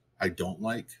 I don't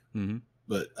like. Mm-hmm.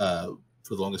 But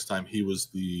for the longest time, he was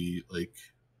the like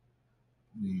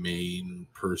main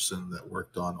person that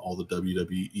worked on all the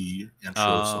WWE intro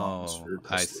songs for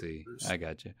wrestlers. I see. I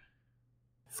got you.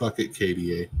 Fuck it,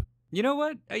 KDA. You know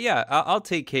what? Yeah, I'll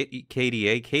take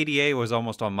KDA. KDA was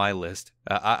almost on my list.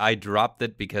 I dropped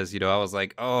it because, I was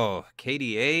like, oh,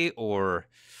 KDA or...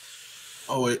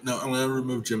 Oh, wait, no, I'm going to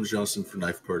remove Jim Johnston for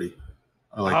Knife Party.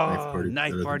 I like Knife Party.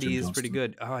 Knife Party is pretty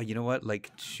good. Oh, you know what? Like,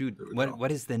 shoot,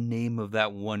 what is the name of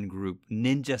that one group?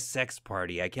 Ninja Sex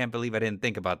Party. I can't believe I didn't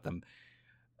think about them.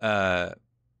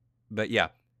 But yeah.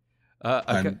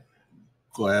 I'm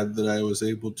glad that I was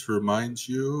able to remind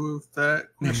you of that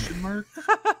question mark.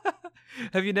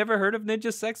 Have you never heard of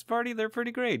Ninja Sex Party? They're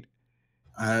pretty great.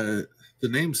 The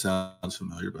name sounds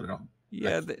familiar, but I don't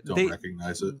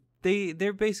recognize it.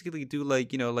 They're basically do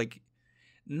like, like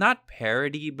not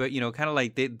parody, but kind of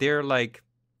like they're like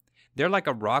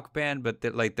a rock band, but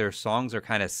their songs are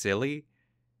kind of silly.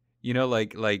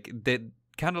 Like they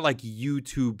kind of like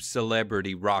YouTube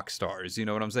celebrity rock stars. You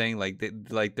know what I'm saying?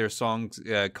 Like their songs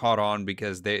caught on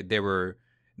because they were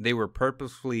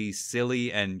purposefully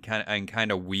silly and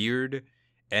kind of weird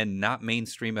and not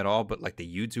mainstream at all, but like the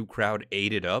YouTube crowd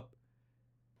ate it up.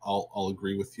 I'll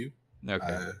agree with you.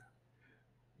 Okay.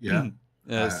 Yeah.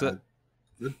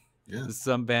 Good. Yeah.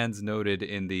 Some bands noted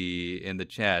in the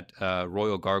chat.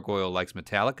 Royal Gargoyle likes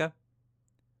Metallica.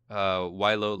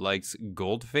 Wilo likes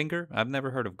Goldfinger. I've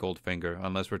never heard of Goldfinger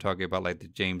unless we're talking about like the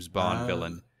James Bond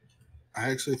villain. I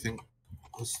actually think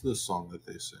what's the song that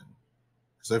they sing?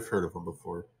 Because I've heard of them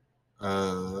before.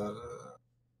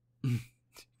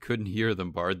 Couldn't hear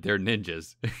them, Bard. They're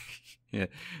ninjas. Yeah.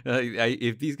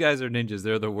 If these guys are ninjas,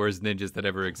 they're the worst ninjas that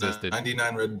ever existed.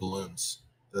 99 Red Balloons.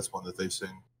 That's one that they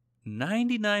sing.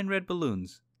 99 Red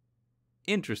Balloons.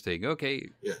 Interesting. Okay.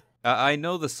 Yeah. I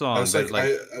know the song. I was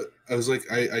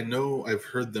like, I know I've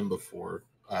heard them before.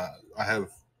 I have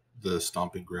the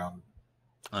Stomping Ground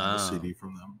and a Oh, CD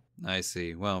from them. I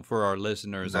see. Well, for our And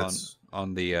listeners that's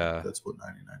on the that's what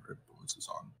 99 Red Bullets is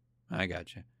on. I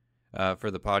gotcha. For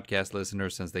the podcast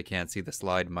listeners, since they can't see the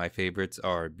slide, my favorites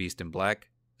are Beast in Black,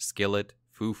 Skillet,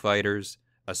 Foo Fighters,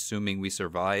 Assuming We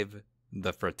Survive,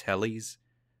 The Fratellis,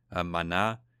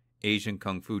 Mana, Asian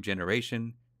Kung Fu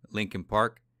Generation, Linkin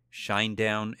Park,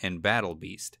 Shinedown, and Battle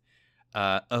Beast.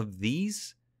 Of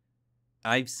these,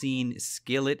 I've seen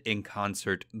Skillet in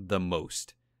concert the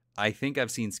most. I think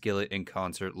I've seen Skillet in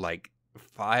concert like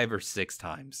 5 or 6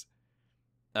 times.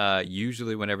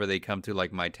 Usually whenever they come to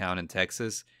like my town in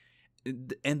Texas.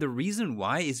 And the reason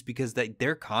why is because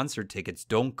their concert tickets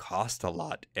don't cost a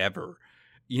lot ever.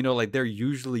 You know, like they're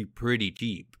usually pretty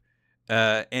cheap.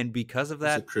 And because of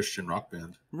It's a that, Christian rock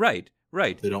band. right.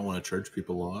 They don't want to charge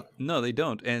people a lot. No, they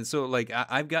don't. And so like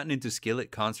I've gotten into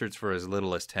Skillet concerts for as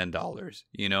little as $10,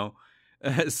 you know?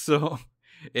 So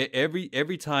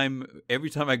every time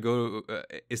I go,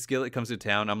 Skillet comes to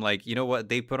town, I'm like, you know what?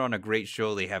 They put on a great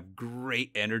show. They have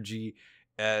great energy.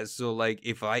 So like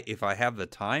if I have the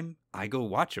time, I go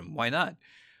watch them. Why not?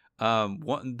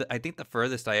 I think the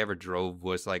furthest I ever drove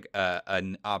was like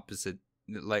an opposite,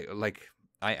 like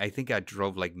I think I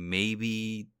drove like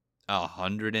maybe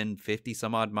 150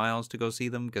 some odd miles to go see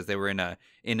them because they were in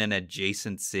an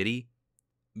adjacent city,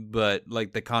 but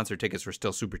like the concert tickets were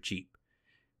still super cheap.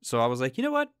 So I was like, you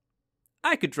know what?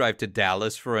 I could drive to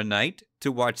Dallas for a night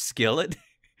to watch Skillet.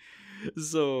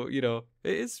 So, you know,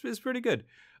 it's pretty good.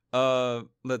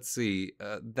 Let's see.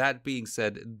 That being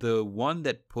said, the one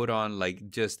that put on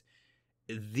like just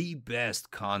the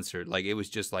best concert, like it was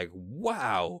just like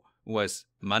wow, was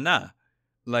Mana.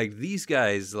 Like these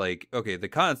guys, like okay, the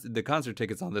concert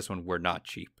tickets on this one were not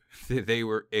cheap. They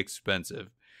were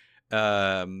expensive.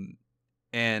 And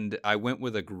I went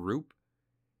with a group.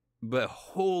 But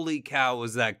holy cow,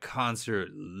 was that concert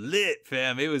lit,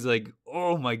 fam. It was like,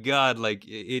 oh my God, like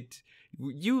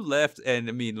you left and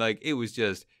I mean, like, it was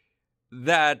just,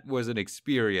 that was an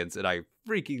experience and I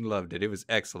freaking loved it. It was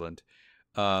excellent.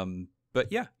 But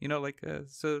yeah, you know, like,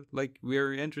 so like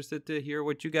we're interested to hear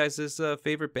what you guys'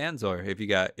 favorite bands are. If you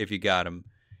got them,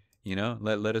 you know,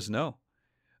 let us know.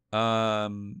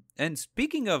 And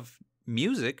speaking of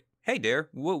music, hey Dare,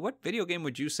 what video game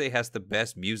would you say has the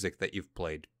best music that you've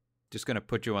played? Just gonna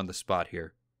put you on the spot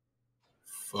here.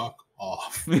 Fuck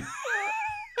off.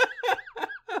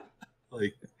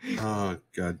 Like, oh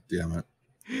god damn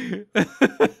it.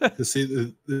 To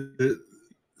see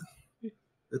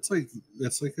it's like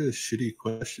a shitty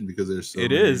question because there's so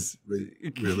It many is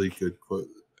really good quotes.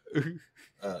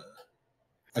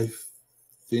 I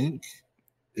think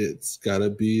it's gotta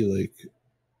be like.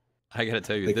 I gotta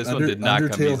tell you, Like this one did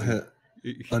not come easy.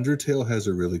 Undertale has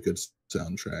a really good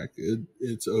soundtrack.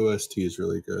 Its OST is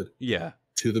really good. Yeah.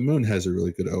 To the Moon has a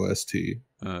really good OST.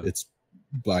 It's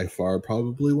by far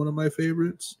probably one of my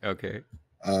favorites. Okay.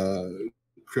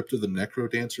 Crypt of the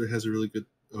Necro Dancer has a really good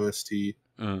OST.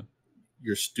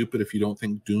 You're stupid if you don't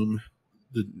think Doom,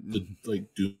 the like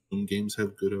Doom games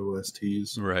have good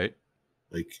OSTs. Right.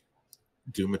 Like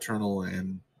Doom Eternal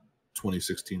and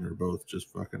 2016 are both just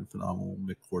fucking phenomenal.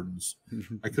 Mick Gordon's.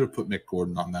 I could have put Mick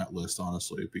Gordon on that list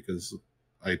honestly because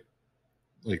I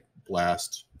like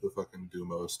blast the fucking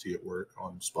Doom OST at work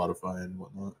on Spotify and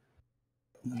whatnot.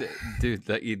 Dude,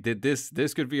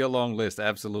 this could be a long list,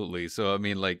 absolutely. So I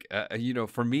mean, like, you know,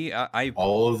 for me, I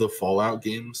all of the Fallout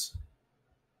games.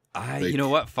 Like, you know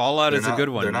what, Fallout is a good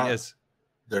one. Yes,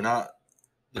 they're not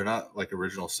like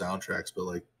original soundtracks, but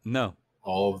like no.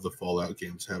 All of the Fallout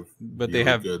games have, but they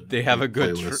have a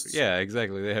good yeah,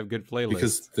 exactly. They have good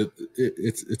playlists because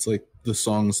it's like the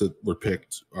songs that were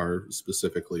picked are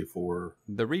specifically for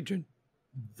the region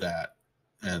that,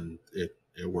 and it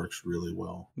works really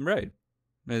well. Right.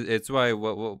 It's why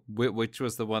which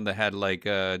was the one that had like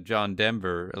John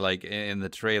Denver like in the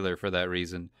trailer for that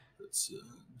reason. It's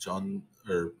John,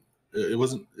 or it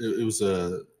wasn't. It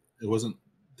wasn't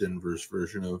Denver's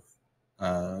version of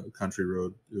Country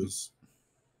Road. It was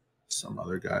some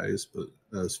other guys, but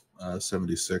that was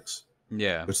 76.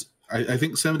 Yeah, which I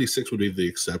think 76 would be the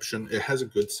exception. It has a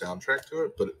good soundtrack to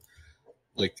it, but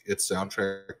like its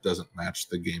soundtrack doesn't match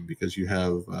the game because you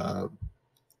have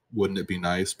Wouldn't It Be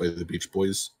Nice by the Beach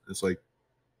Boys. It's like,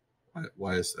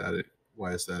 why is that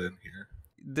in here?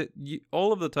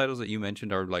 All of the titles that you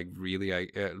mentioned are like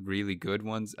really good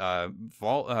ones. Now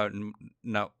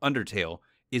Undertale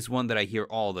is one that I hear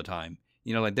all the time.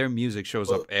 You know, like their music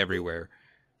shows up everywhere.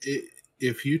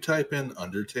 If you type in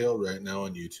Undertale right now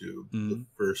on YouTube, the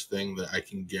first thing that I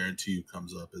can guarantee you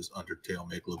comes up is Undertale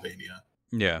Megalovania.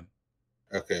 Yeah.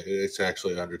 Okay, it's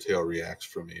actually Undertale Reacts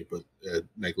for me, but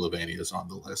Megalovania is on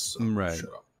the list, so right. shut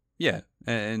up. Yeah,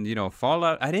 and you know,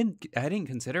 Fallout. I didn't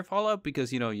consider Fallout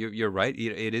because you know you're right.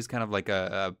 It is kind of like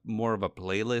a more of a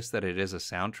playlist that it is a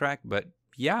soundtrack. But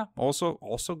yeah, also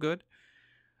good.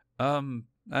 I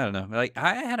don't know. Like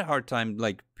I had a hard time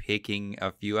like picking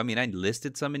a few. I mean, I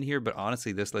listed some in here, but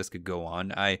honestly, this list could go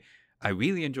on. I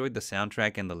really enjoyed the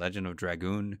soundtrack and the Legend of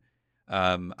Dragoon.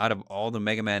 Out of all the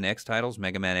Mega Man X titles,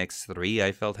 Mega Man X3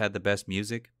 I felt had the best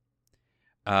music.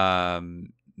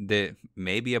 The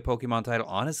maybe a Pokemon title.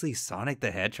 Honestly, Sonic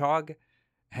the Hedgehog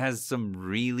has some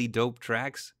really dope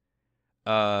tracks.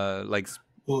 Like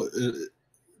Well,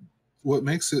 what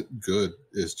makes it good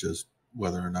is just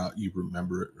whether or not you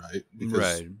remember it, right?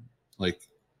 Because right, like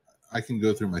I can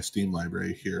go through my Steam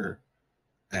library here,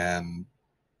 and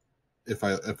if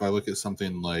I look at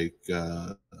something like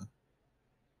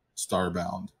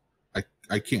Starbound,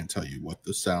 I can't tell you what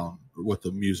the sound, what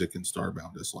the music in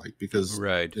Starbound is like because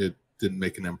right, it didn't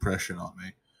make an impression on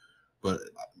me. But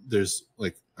there's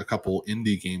like a couple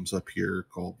indie games up here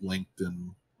called Linked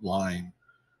and Line,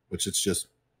 which it's just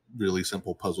really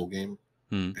simple puzzle game,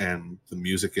 hmm, and the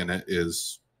music in it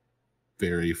is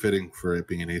very fitting for it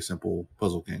being a simple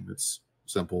puzzle game. It's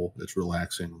simple, it's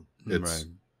relaxing, right. it's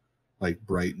like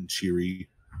bright and cheery,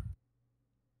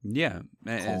 Yeah,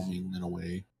 calming in a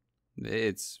way.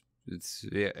 it's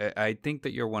yeah, I think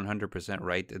that you're 100%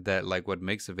 right that like what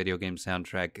makes a video game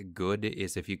soundtrack good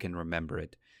is if you can remember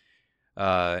it.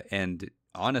 And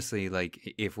honestly,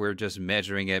 like if we're just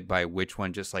measuring it by which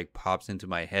one just like pops into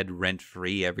my head rent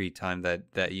free every time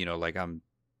that you know like I'm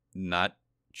not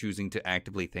choosing to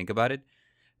actively think about it,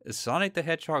 Sonic the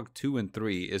Hedgehog 2 and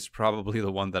 3 is probably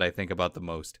the one that I think about the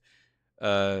most.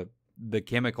 The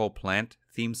Chemical Plant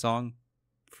theme song,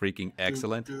 freaking Do,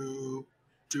 excellent. do,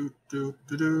 do, do,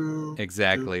 do, do, do,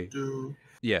 Exactly. do.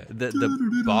 Yeah,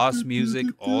 the boss music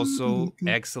also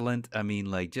excellent. I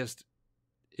mean, like just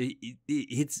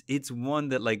it's one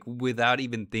that like without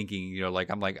even thinking, you know, like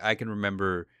I'm like I can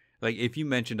remember like if you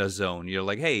mentioned a zone, you're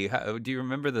like, hey, do you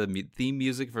remember the theme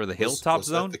music for the Hilltop Was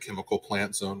that Zone? the Chemical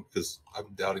Plant Zone? Because I'm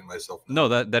doubting myself now.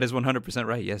 No, that is 100%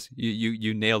 right. Yes,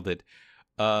 you nailed it.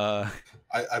 Uh,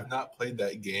 I've not played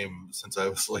that game since I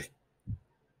was like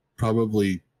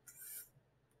probably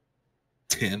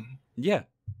 10. yeah,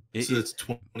 So it's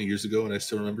 20 years ago, and I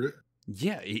still remember it.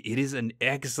 yeah, it is an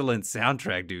excellent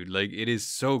soundtrack, dude. Like it is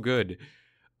so good.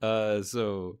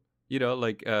 So you know,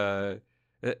 like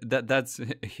that's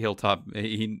Hilltop.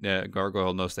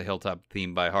 Gargoyle knows the Hilltop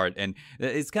theme by heart, and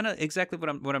it's kind of exactly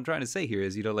what I'm trying to say here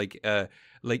is you know like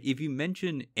if you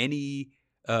mention any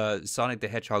Sonic the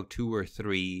Hedgehog 2 or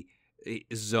 3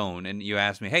 zone and you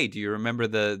ask me, hey, do you remember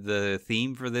the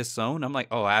theme for this zone? I'm like,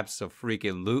 oh,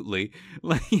 abso-freaking-lutely.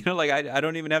 Like you know, like I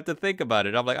don't even have to think about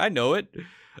it. I'm like, I know it.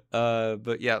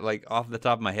 But yeah, like off the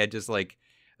top of my head, just like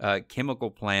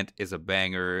Chemical Plant is a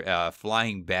banger.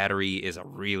 Flying Battery is a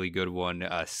really good one.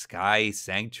 Sky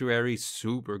Sanctuary,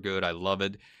 super good. I love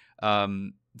it.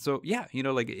 So yeah, you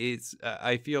know, like it's.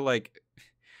 I feel like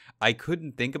I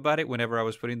couldn't think about it whenever I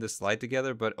was putting this slide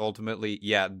together, but ultimately,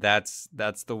 yeah, that's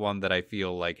the one that I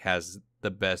feel like has the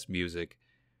best music,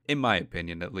 in my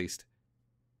opinion, at least.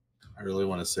 I really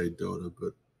want to say Dota,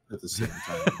 but at the same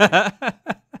time,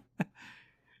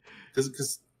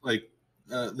 because like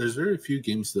there's very few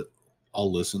games that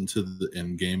I'll listen to the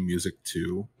in-game music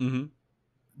to. hmm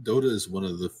Dota is one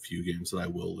of the few games that I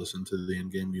will listen to the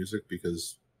in-game music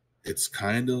because it's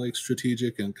kind of like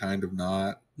strategic and kind of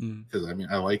not. mm Because I mean,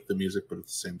 I like the music, but at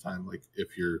the same time, like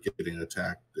if you're getting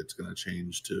attacked, it's going to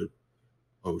change to,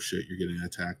 oh shit, you're getting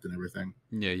attacked and everything.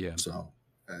 Yeah, yeah, So,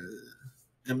 uh,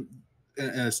 and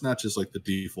and it's not just like the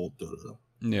default Dota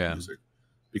yeah. music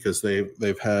because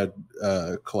they've had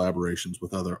collaborations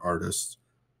with other artists.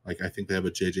 Like I think they have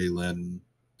a JJ Lin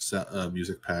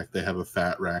music pack. They have a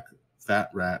Fat Rat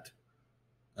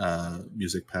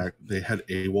music pack. They had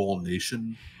AWOL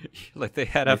Nation. Like they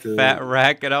had a Like fat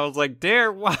rack, and I was like,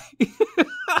 "Dare, why?"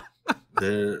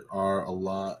 There are a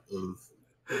lot of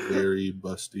very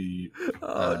busty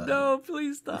Oh no!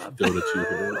 Please stop. Dota 2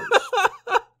 heroes.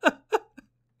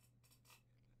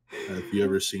 Have you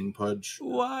ever seen Pudge?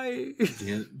 Why?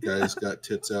 The guy's got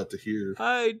tits out to here.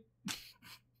 I.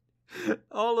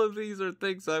 All of these are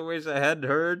things I wish I hadn't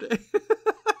heard.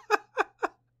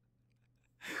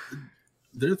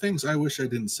 There are things I wish I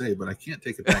didn't say, but I can't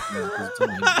take it back now because it's on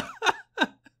the internet.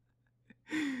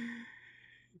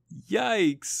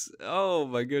 Yikes! Oh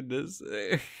my goodness.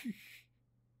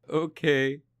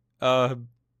 Okay.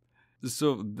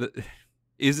 So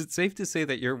is it safe to say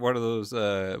that you're one of those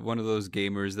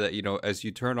gamers that you know, as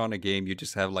you turn on a game, you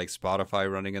just have like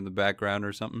Spotify running in the background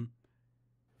or something?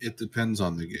 It depends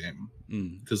on the game.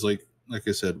 Mm. Because like like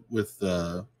I said, with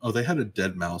they had a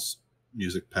Dead Mouse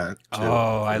music pack too.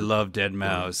 Oh, I love Dead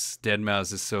Mouse. Dead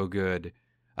Mouse is so good.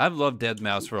 I've loved Dead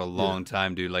Mouse for a long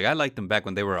time, dude. Like I liked them back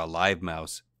when they were a live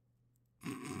mouse.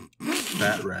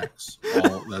 Fat Racks.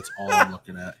 That's all I'm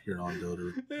looking at here on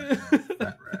Dota.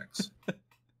 Fat Racks.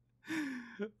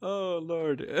 Oh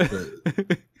Lord.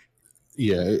 But,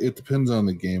 yeah, it depends on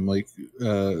the game. Like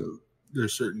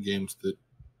there's certain games that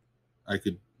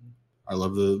I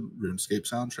love the RuneScape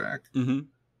soundtrack,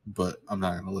 but I'm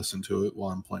not going to listen to it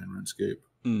while I'm playing RuneScape.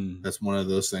 That's one of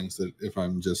those things that if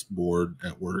I'm just bored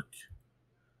at work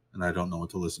and I don't know what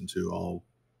to listen to, I'll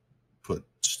put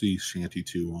Sea Shanty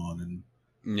 2 on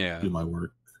and do my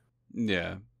work.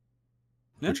 Yeah.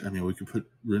 Which, I mean, we could put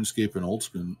RuneScape and old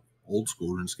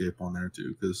school RuneScape on there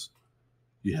too, because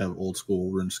you have old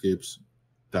school RuneScape's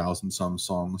 1,000-some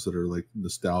songs that are like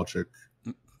nostalgic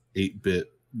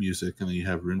 8-bit music, and then you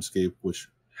have RuneScape, which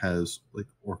has like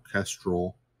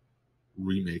orchestral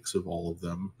remakes of all of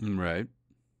them. Right.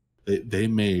 They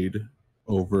made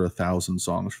over 1,000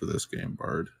 songs for this game,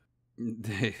 Bard.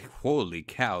 Holy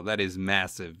cow, that is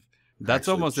massive. That's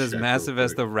almost as massive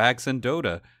as the racks in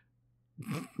Dota.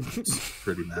 It's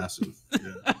pretty massive.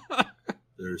 Yeah.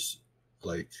 There's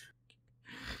like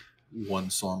one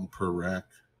song per rack.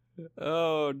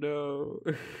 Oh no.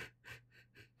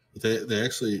 They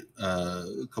actually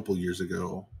a couple years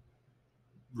ago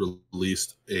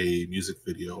released a music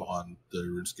video on the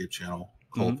RuneScape channel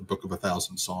called The Book of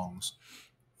 1,000 Songs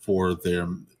for their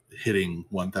hitting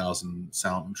 1,000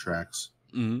 soundtracks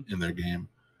in their game,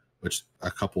 which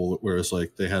where it's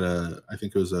like they had I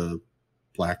think it was a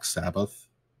Black Sabbath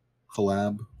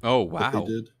collab. Oh wow. That they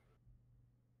did.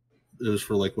 It was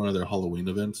for like one of their Halloween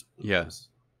events. Yes.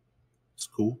 It's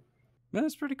cool.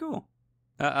 That's pretty cool.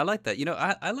 I like that. You know,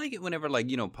 I like it whenever like,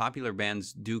 you know, popular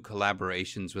bands do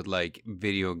collaborations with like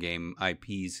video game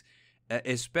IPs,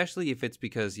 especially if it's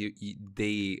because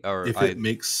they are. If it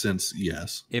makes sense,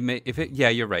 yes. Yeah,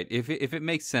 you're right. If it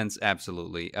makes sense,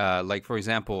 absolutely. Like for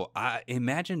example,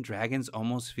 Imagine Dragons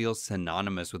almost feels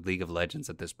synonymous with League of Legends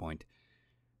at this point.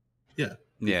 Yeah.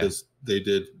 Because they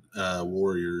did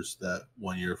Warriors that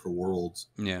one year for Worlds.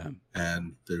 Yeah.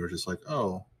 And they were just like,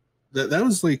 oh. That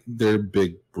was like their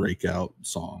big breakout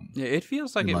song. Yeah, it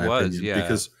feels like it was, opinion, yeah.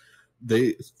 Because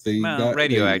they got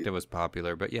Radioactive was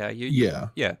popular, but yeah,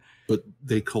 yeah. But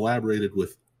they collaborated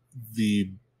with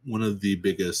one of the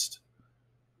biggest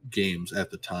games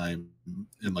at the time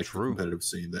in like the competitive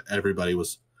scene that everybody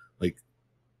was like.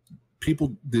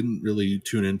 People didn't really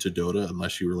tune into Dota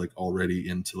unless you were like already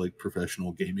into like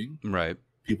professional gaming. Right.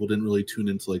 People didn't really tune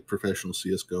into like professional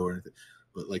CS:GO or anything,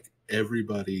 but like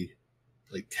everybody.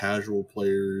 Like casual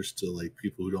players to like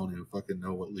people who don't even fucking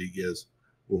know what League is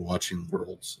were watching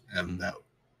Worlds, and that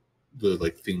the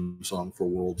like theme song for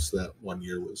Worlds that one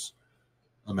year was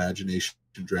Imagination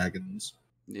Dragons.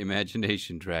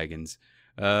 Imagination Dragons.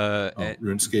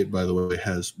 RuneScape, by the way,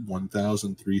 has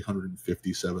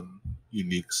 1,357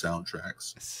 unique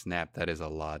soundtracks. Snap! That is a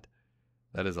lot.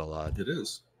 That is a lot. It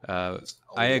is. I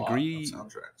agree.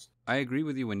 I agree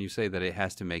with you when you say that it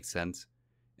has to make sense.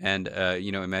 And,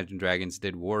 you know, Imagine Dragons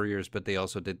did Warriors, but they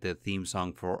also did the theme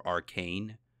song for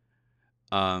Arcane.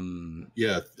 Enemy.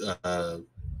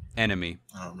 I don't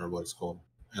remember what it's called.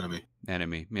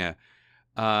 Enemy, yeah.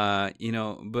 You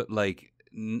know, but, like,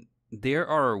 there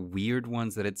are weird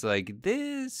ones that it's like,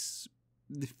 this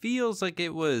feels like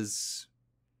it was...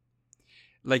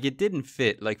 Like, it didn't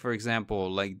fit. Like, for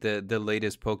example, like, the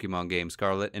latest Pokemon game,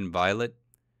 Scarlet and Violet,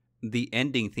 the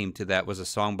ending theme to that was a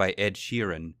song by Ed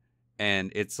Sheeran.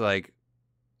 And it's like,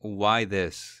 why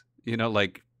this? You know,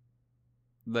 like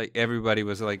everybody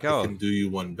was like, oh. I can do you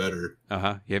one better.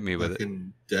 Hit me with it.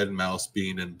 Dead Mouse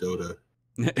being in Dota.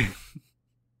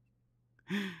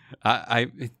 I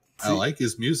like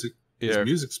his music. His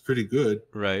music's pretty good.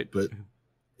 Right. But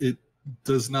it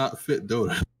does not fit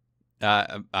Dota.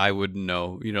 I wouldn't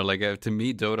know. You know, like to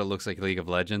me, Dota looks like League of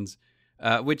Legends.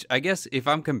 Which I guess if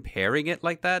I'm comparing it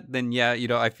like that, then yeah, you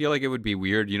know, I feel like it would be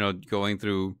weird, you know, going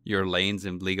through your lanes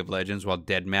in League of Legends while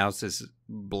Dead Mouse is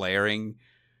blaring.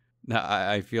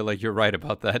 I feel like you're right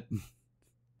about that.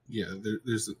 Yeah,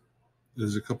 there's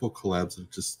a couple collabs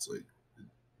of just like,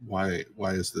 why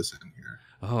is this in here?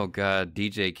 Oh God,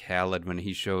 DJ Khaled when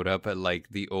he showed up at like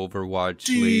the Overwatch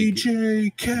League.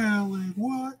 DJ Khaled,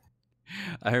 what?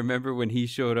 I remember when he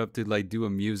showed up to like do a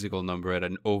musical number at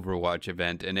an Overwatch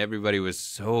event, and everybody was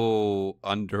so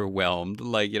underwhelmed.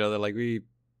 Like, you know, they're like, we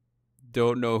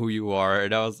don't know who you are,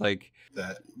 and I was like,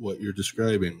 that what you're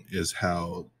describing is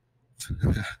how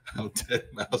Dead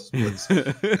Mouse was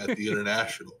at the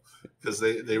International, because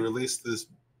they released this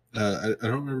I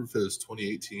don't remember if it was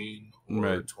 2018 or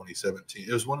Right. 2017.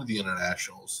 It was one of the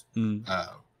internationals, Mm.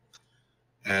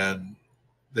 and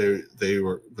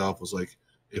Valve was like,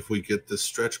 if we get this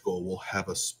stretch goal, we'll have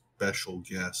a special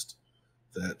guest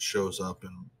that shows up,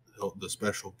 and the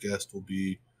special guest will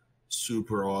be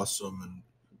super awesome, and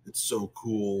it's so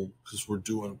cool because we're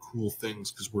doing cool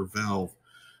things because we're Valve.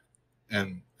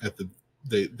 And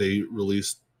they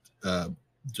released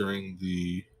during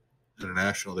the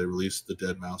international, they released the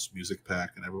Dead Mouse music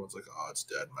pack, and everyone's like, "Oh, it's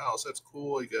Dead Mouse. That's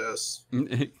cool, I guess."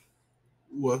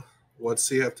 What's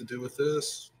he have to do with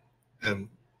this? And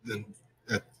then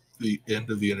at the end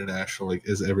of the international, like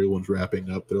as everyone's wrapping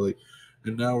up, they're like,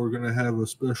 "And now we're gonna have a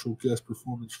special guest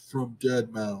performance from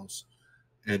Dead Mouse,"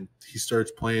 and he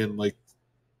starts playing like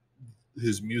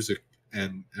his music,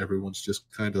 and everyone's just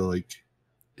kind of like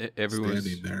Everyone's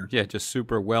standing there. Yeah, just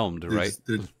super whelmed, right?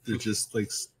 They're just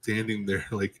like standing there,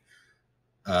 like,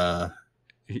 am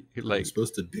I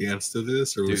supposed to dance to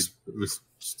this, or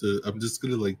I'm just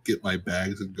gonna like get my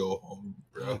bags and go home,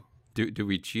 bro. Do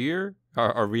we cheer?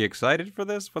 Are we excited for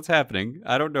this? What's happening?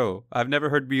 I don't know. I've never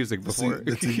heard music before.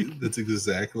 That's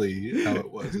exactly how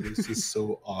it was. It was just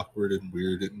so awkward and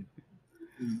weird, and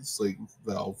it's like,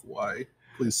 Valve, why?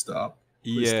 Please stop.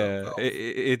 Please Yeah, stop, Valve.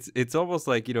 it's almost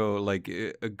like, like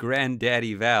a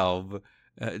granddaddy Valve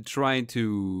trying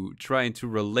to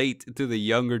relate to the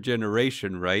younger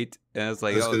generation, right? And it's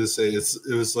like, I was gonna say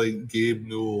it was like Gabe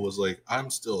Newell was like, "I'm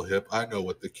still hip. I know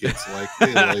what the kids like.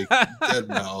 They like Dead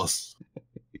Mouse."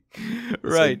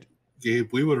 Right, like, Gabe,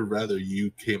 we would have rather you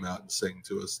came out and sang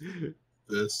to us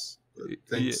this. But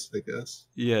thanks, I guess.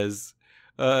 Yes.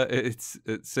 It's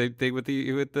same thing with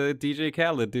the DJ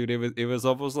Khaled dude. It was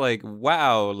almost like,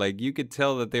 wow, like you could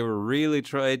tell that they were really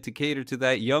trying to cater to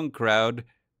that young crowd,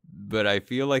 but I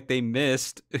feel like they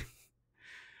missed.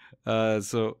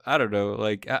 So I don't know.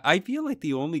 Like I feel like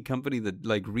the only company that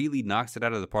like really knocks it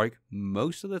out of the park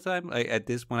most of the time, like at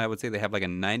this point, I would say they have like a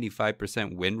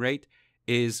 95% win rate,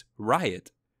 is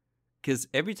Riot. Because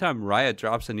every time Riot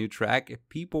drops a new track,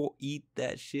 people eat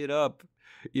that shit up.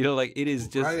 Like it is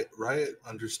just Riot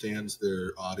understands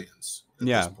their audience at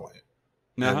Yeah. this point.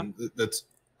 Uh-huh. And that's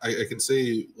I can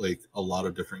say like a lot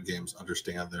of different games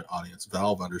understand their audience.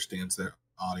 Valve understands their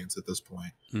audience at this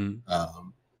point.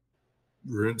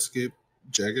 RuneScape,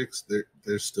 Jagex,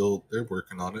 they're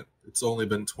working on it. It's only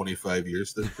been 25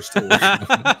 years. They're still working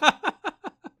on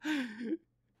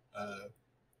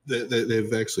it.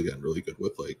 They've actually gotten really good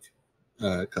with like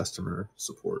customer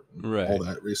support and Right. all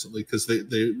that recently, because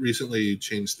they recently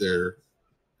changed their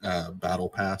battle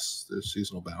pass, their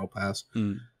seasonal battle pass.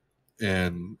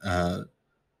 And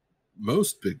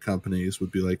most big companies would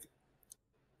be like,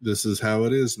 this is how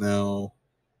it is now.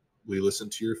 We listen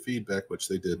to your feedback, which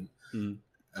they didn't.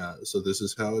 So this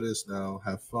is how it is now.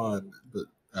 Have fun. But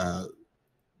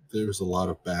there was a lot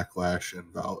of backlash,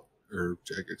 and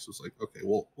Jagex was like, okay,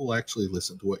 we'll actually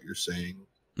listen to what you're saying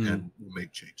and we'll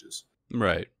make changes.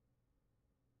 Right.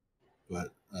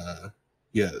 But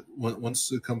yeah, once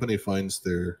the company finds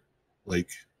their like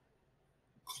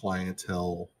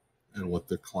clientele and what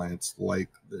their clients like,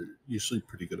 they're usually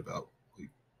pretty good about like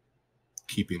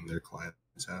keeping their clients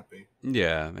happy.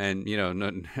 Yeah, and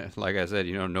like I said,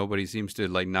 nobody seems to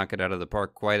like knock it out of the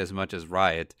park quite as much as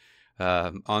Riot.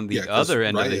 On the other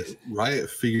end of it, Riot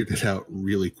figured it out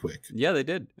really quick. Yeah, they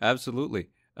did. Absolutely.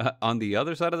 On the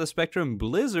other side of the spectrum,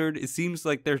 Blizzard, it seems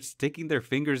like they're sticking their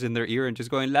fingers in their ear and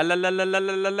just going, la la la la la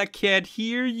la la la, can't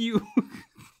hear you.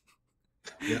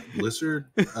 Yeah, Blizzard,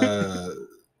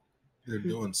 they're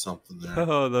doing something there.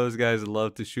 Oh, those guys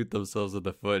love to shoot themselves in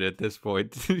the foot at this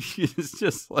point. It's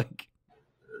just like,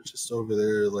 they're just over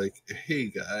there like, hey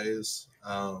guys,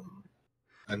 I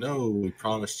know we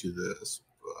promised you this,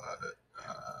 but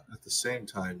at the same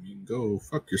time, you can go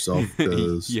fuck yourself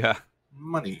because yeah,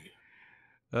 money.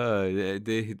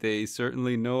 They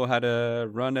certainly know how to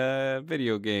run a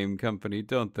video game company,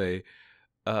 don't they?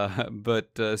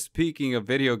 But speaking of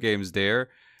video games, Dare,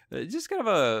 just kind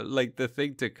of like the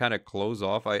thing to kind of close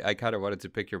off. I kind of wanted to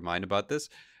pick your mind about this.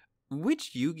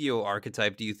 Which Yu-Gi-Oh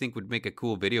archetype do you think would make a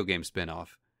cool video game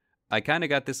spinoff? I kind of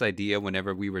got this idea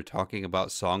whenever we were talking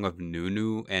about Song of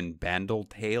Nunu and Bandle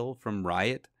Tale from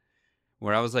Riot,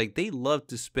 where I was like, they love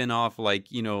to spin off like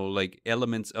like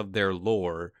elements of their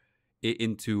lore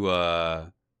into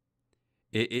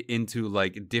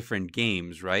like different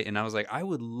games, right? And I was like, I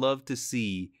would love to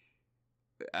see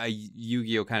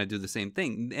Yu-Gi-Oh kind of do the same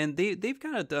thing. And they've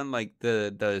kind of done like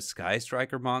the Sky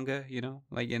Striker manga,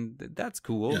 like, and that's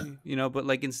cool, but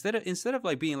like instead of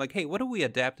like being like, hey, what do we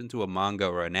adapt into a manga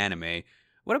or an anime?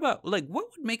 What about like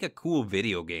what would make a cool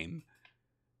video game?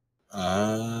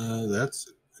 That's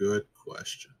a good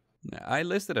question. I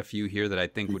listed a few here that I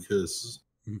think would. because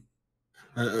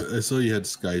Mm. I saw you had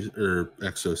Sky or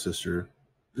Exo Sister.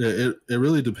 It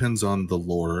really depends on the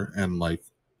lore and like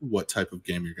what type of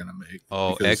game you're gonna make.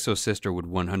 Oh, Because Exo Sister would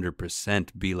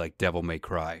 100% be like Devil May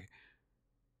Cry.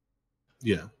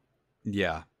 yeah,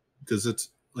 Yeah. because it's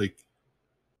like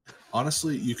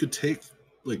honestly, you could take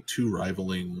like two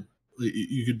rivaling.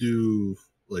 You could do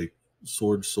like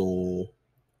Sword Soul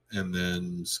and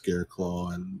then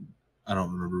Scareclaw and I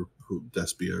don't remember who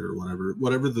Despia or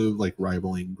whatever the like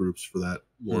rivaling groups for that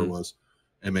lore Mm. was,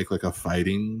 and make like a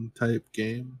fighting type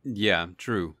game. Yeah,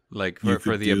 true. Like You for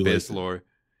could the do like Abyss lore.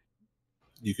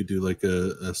 you could do like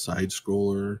a side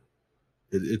scroller.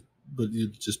 It but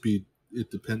it'd just be it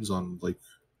depends on like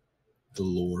the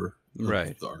lore of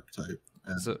Right. the archetype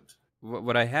and So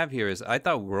what I have here is I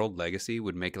thought World Legacy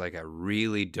would make like a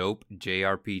really dope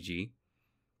JRPG.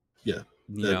 yeah,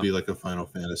 You that'd know, be like a Final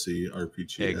Fantasy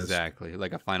RPG esque. exactly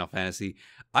like a Final Fantasy.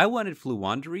 I wanted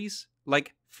Fluanderies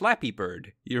like Flappy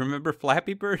Bird. You remember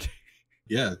Flappy Bird?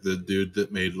 Yeah, the dude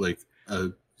that made like a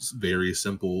very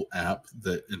simple app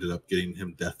that ended up getting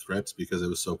him death threats because it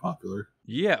was so popular.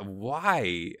 Yeah.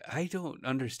 Why? I don't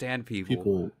understand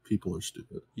people. People are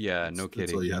stupid. Yeah. No That's all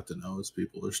kidding. you have to know is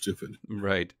people are stupid.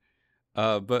 Right.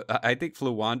 But I think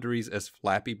Fluanderies as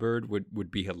Flappy Bird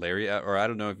would be hilarious. Or I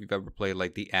don't know if you've ever played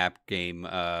like the app game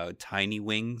Tiny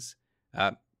Wings.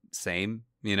 Uh, Same,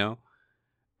 you know.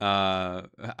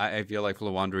 I feel like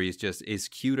Fluanderies just is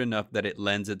cute enough that it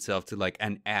lends itself to like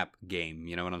an app game.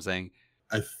 You know what I'm saying?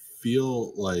 I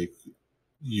feel like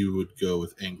you would go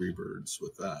with Angry Birds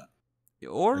with that,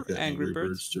 Or like an Angry Angry Birds.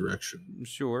 Birds direction.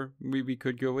 Sure, we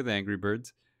could go with Angry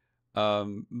Birds.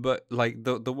 But like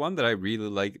the one that I really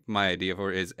like my idea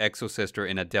for is Exo Sister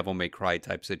in a Devil May Cry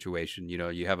type situation. You know,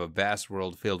 you have a vast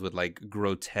world filled with like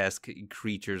grotesque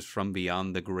creatures from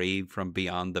beyond the grave, from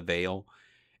beyond the veil.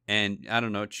 And I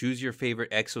don't know, choose your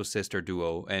favorite Exo Sister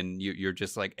duo, and you're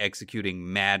just like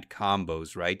executing mad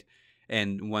combos, right?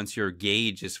 And once your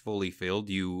gauge is fully filled,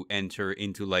 you enter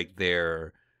into like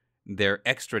their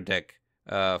extra deck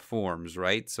forms,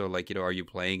 right? So like, you know, are you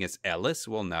playing as Ellis?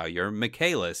 Well, now you're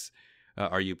Michaelis.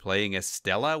 Are you playing as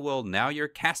Stella? Well, now you're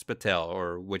Caspatel,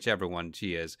 or whichever one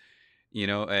she is. You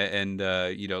know, and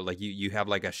you know, like you have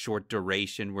like a short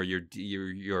duration where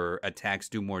your attacks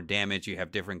do more damage. You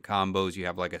have different combos. You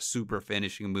have like a super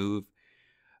finishing move.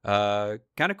 Kind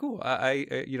of cool.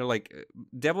 You know, like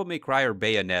Devil May Cry or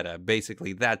Bayonetta,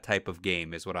 basically that type of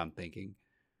game is what I'm thinking.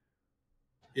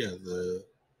 Yeah,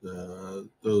 the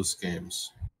those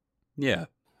games, Yeah,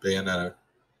 Bayonetta, along with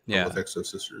yeah. Exo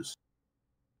Sisters.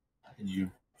 And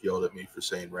you yelled at me for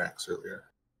saying Rax earlier.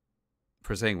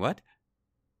 For saying what?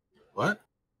 What?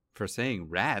 For saying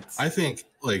rats. I think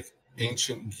like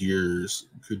Ancient Gears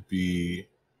could be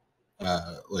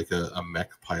like a mech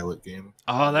pilot game.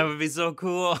 Oh, that would be so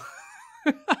cool.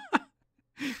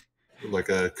 Like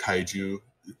a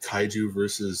kaiju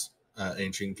versus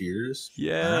Ancient Gears. Huh?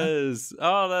 Yes.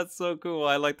 Oh, that's so cool.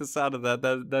 I like the sound of that.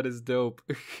 That is dope.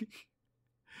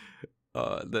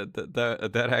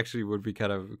 That actually would be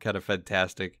kind of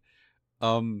fantastic.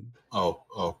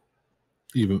 Oh,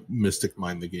 even Mystic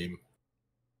Mind the game.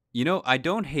 You know, I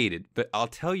don't hate it, but I'll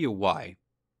tell you why.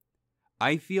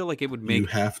 I feel like it would You make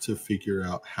have to figure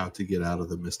out how to get out of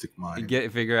the Mystic Mind.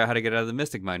 figure out how to get out of the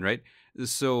Mystic Mind, right?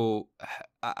 So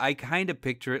I kind of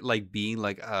picture it like being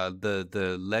like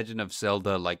the Legend of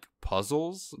Zelda like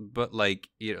puzzles, but like,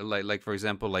 you know, like for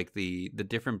example, like the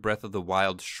different Breath of the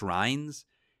Wild shrines,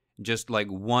 just like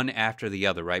one after the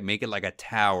other, right? Make it like a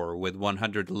tower with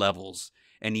 100 levels,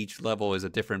 and each level is a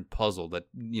different puzzle that,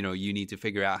 you know, you need to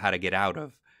figure out how to get out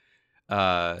of.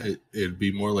 It'd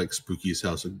be more like Spooky's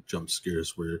House of Jump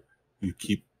Scares, where you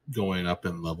keep going up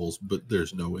in levels, but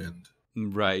there's no end.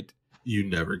 Right. You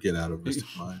never get out of Mystic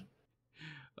Mind.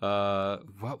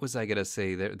 What was I gonna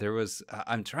say? There was.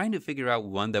 I'm trying to figure out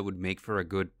one that would make for a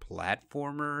good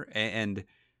platformer, and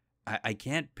I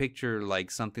can't picture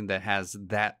like something that has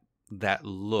that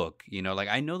look. You know, like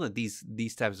I know that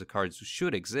these types of cards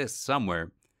should exist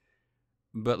somewhere,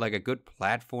 but like a good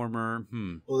platformer.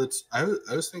 Well,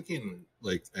 I was thinking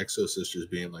like Exo Sisters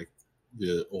being like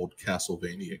the old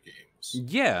Castlevania games.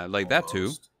 Yeah, like that too.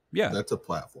 Almost. Yeah, That's a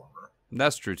platformer.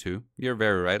 that's true too. You're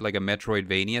very right. Like a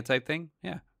Metroidvania type thing.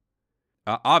 Yeah.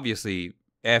 Obviously,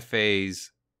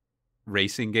 FA's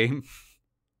racing game.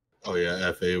 Oh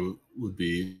yeah, FA would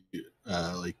be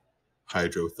like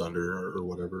Hydro Thunder or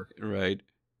whatever. Right.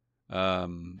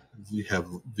 You have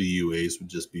VUAs would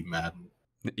just be Madden.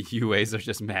 UAs are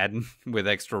just Madden with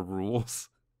extra rules.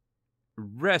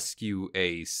 Rescue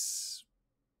Ace.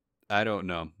 I don't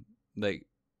know. Like,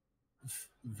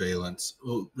 Valence.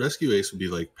 Well, Rescue Ace would be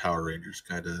like Power Rangers,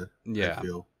 kind of. I Yeah.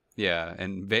 feel Yeah,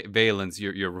 and Valence,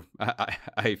 you're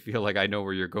I feel like I know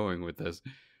where you're going with this.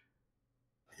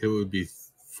 it would be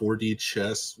 4D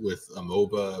chess with a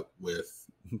MOBA, with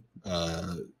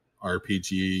uh,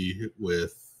 RPG,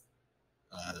 with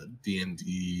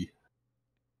D&D.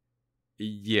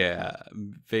 Yeah,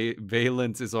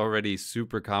 Valence is already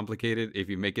super complicated. If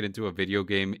you make it into a video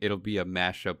game, it'll be a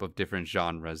mashup of different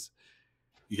genres.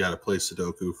 You got to play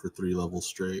Sudoku for 3 levels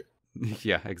straight.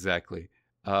 Yeah, exactly.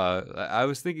 I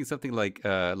was thinking something like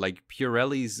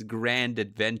Purelli's Grand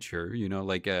Adventure,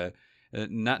 like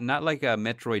not like a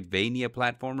Metroidvania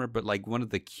platformer, but like one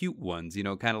of the cute ones,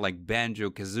 kind of like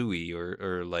Banjo Kazooie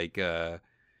or like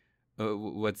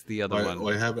what's the other one?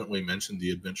 Why haven't we mentioned the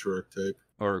adventure archetype?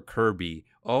 Or Kirby.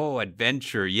 Oh,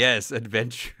 adventure. Yes,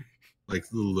 adventure. Like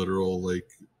the literal like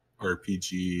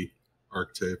RPG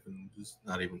archetype, and just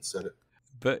not even said it.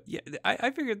 But yeah,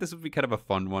 I figured this would be kind of a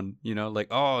fun one, like,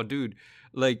 oh, dude,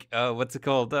 like, what's it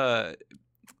called?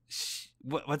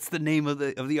 What's the name of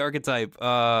the archetype?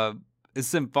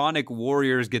 Symphonic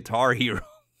Warriors Guitar Hero.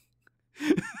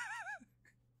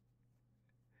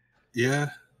 Yeah,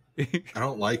 I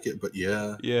don't like it, but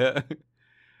yeah. Yeah.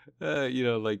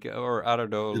 Like, or I don't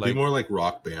know, It'd like, be more like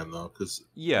Rock Band though, because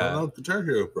yeah, Guitar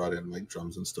Hero brought in like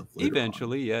drums and stuff later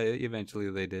eventually, eventually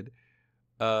they did.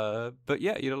 But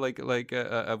yeah, like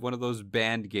one of those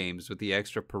band games with the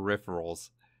extra peripherals.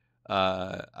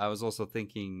 I was also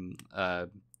thinking the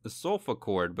Sofa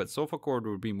Chord, but Sofa Chord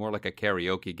would be more like a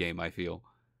karaoke game, I feel.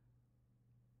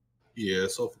 Yeah,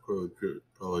 Soulful could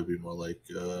probably be more like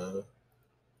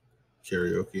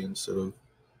karaoke instead of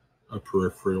a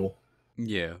peripheral.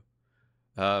 Yeah.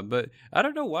 But I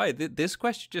don't know why this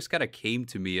question just kind of came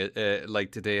to me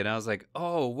like today, and I was like,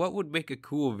 "Oh, what would make a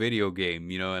cool video game?"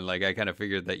 And like I kind of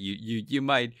figured that you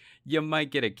might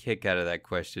get a kick out of that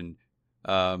question.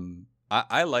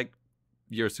 I like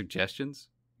your suggestions,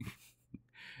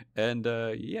 and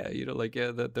yeah, like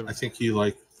the I think you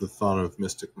like the thought of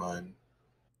Mystic Mine.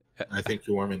 I think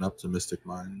you're warming up to Mystic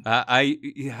Mine. I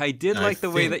did And like the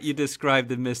way that you described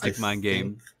the I Mystic Mind think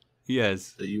game.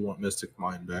 Yes, that you want Mystic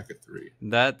Mine back at 3.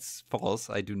 that's false.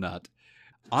 I do not.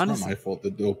 It's not Honestly, my fault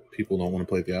that people don't want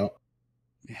to play the out.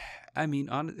 I mean,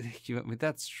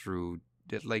 that's true.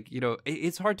 Like,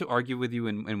 it's hard to argue with you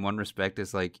in one respect.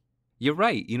 It's like, you're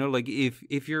right. Like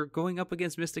if you're going up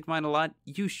against Mystic Mind a lot,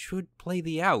 you should play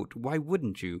the out. Why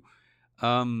wouldn't you?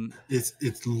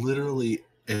 It's literally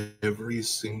every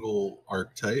single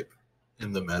archetype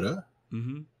in the meta.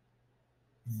 Mm-hmm.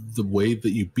 The way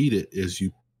that you beat it is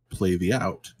you play the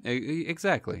out.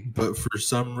 Exactly. But for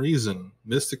some reason,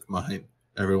 Mystic Mine,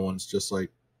 everyone's just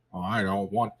like, oh, I don't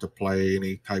want to play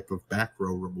any type of back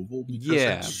row removal because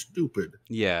that's stupid.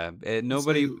 Yeah.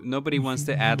 Nobody wants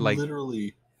to add like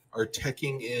literally are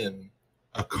teching in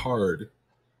a card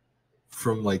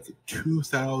from like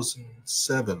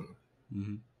 2007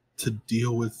 to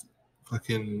deal with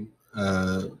fucking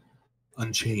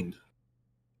Unchained.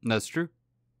 That's true.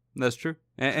 That's true.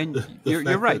 And the you're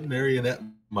fact right. That Marionette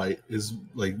Might is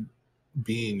like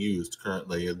being used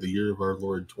currently in the year of our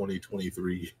Lord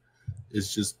 2023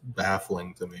 is just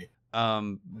baffling to me.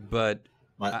 But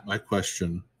my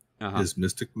question is: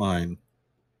 Mystic Mine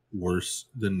worse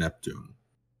than Neptune?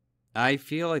 I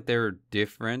feel like they're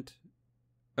different.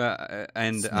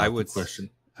 And I would question.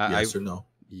 Yes or no?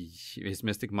 Is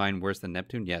Mystic Mine worse than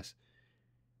Neptune? Yes.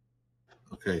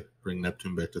 Okay, bring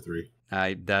Neptune back to 3.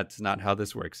 That's not how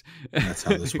this works. That's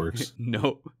how this works.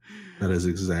 No. That is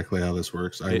exactly how this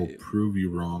works. I will prove you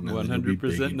wrong.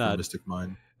 100% not. Mystic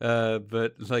Mine.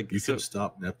 But like you can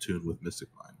stop Neptune with Mystic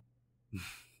Mine.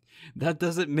 That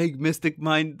doesn't make Mystic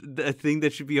Mine a thing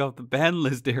that should be off the ban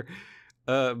list there.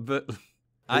 But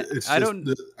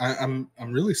I'm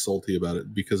really salty about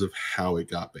it because of how it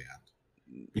got banned.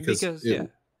 Because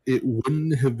it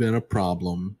wouldn't have been a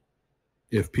problem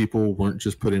if people weren't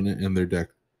just putting it in their deck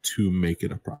to make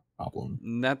it a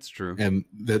problem. That's true. And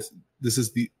this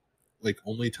is the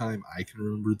only time I can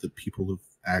remember that people have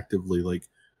actively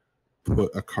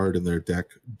put a card in their deck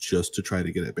just to try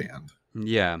to get it banned.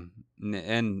 Yeah.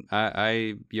 And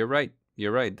you're right.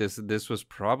 You're right. This was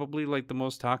probably the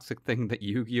most toxic thing that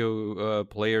Yu-Gi-Oh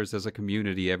players as a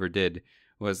community ever did.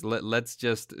 Was let's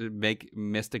just make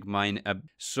Mystic Mine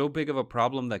so big of a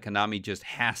problem that Konami just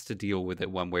has to deal with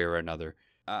it one way or another.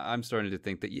 I'm starting to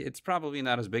think that it's probably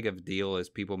not as big of a deal as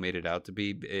people made it out to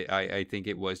be. I think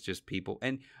it was just people.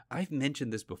 And I've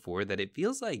mentioned this before, that it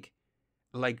feels like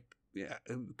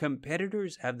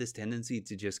competitors have this tendency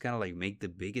to just kind of make the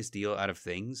biggest deal out of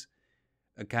things.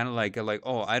 kind of like,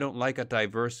 oh, I don't like a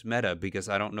diverse meta because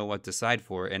I don't know what to side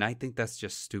for, and I think that's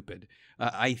just stupid.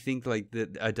 I think like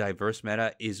a diverse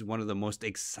meta is one of the most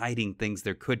exciting things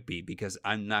there could be, because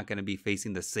I'm not going to be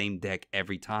facing the same deck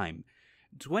every time.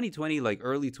 2020, like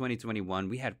early 2021,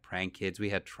 we had Prank Kids, we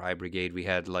had Tri Brigade, we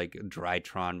had like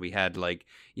Drytron, we had like,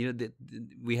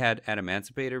 we had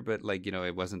Adamancipator, but like,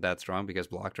 it wasn't that strong because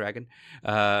Block Dragon.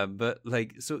 But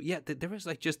like, so yeah, there was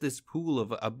like just this pool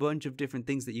of a bunch of different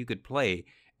things that you could play,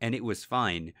 and it was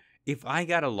fine. If I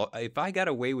got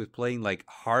away with playing like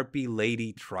Harpy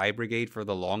Lady Tri Brigade for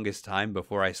the longest time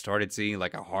before I started seeing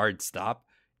like a hard stop,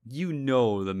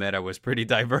 the meta was pretty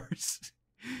diverse.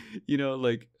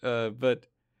 But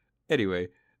anyway,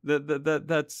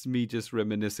 that's me just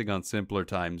reminiscing on simpler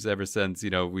times ever since,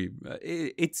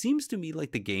 it seems to me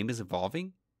like the game is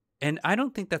evolving, and I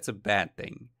don't think that's a bad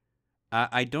thing.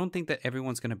 I don't think that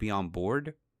everyone's going to be on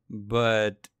board,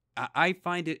 but I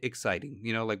find it exciting.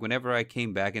 Like whenever I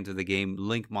came back into the game,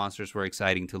 Link monsters were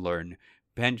exciting to learn.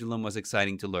 Pendulum was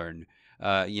exciting to learn.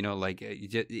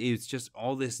 It's just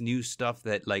all this new stuff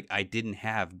that like I didn't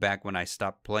have back when I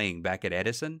stopped playing back at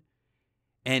Edison,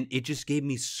 and it just gave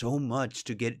me so much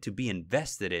to be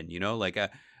invested in.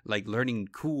 Like learning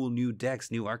cool new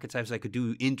decks, new archetypes. I could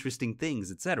do interesting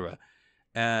things, etc.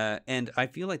 And I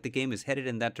feel like the game is headed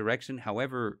in that direction.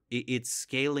 However, it's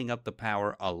scaling up the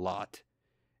power a lot,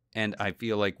 and I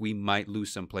feel like we might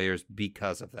lose some players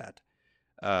because of that.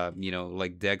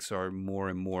 Like decks are more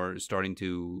and more starting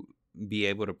to be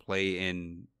able to play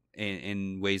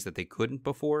in ways that they couldn't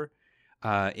before.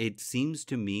 It seems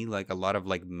to me like a lot of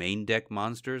like main deck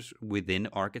monsters within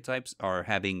archetypes are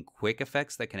having quick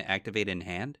effects that can activate in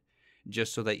hand,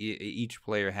 just so that each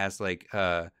player has like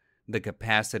the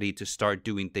capacity to start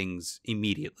doing things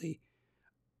immediately.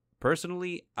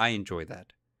 Personally, I enjoy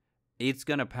that. It's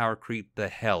gonna power creep the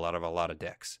hell out of a lot of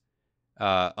decks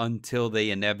until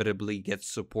they inevitably get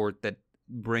support that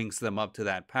brings them up to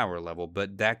that power level,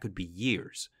 but that could be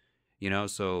years,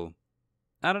 so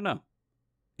I don't know.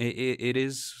 It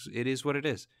is what it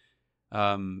is.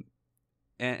 And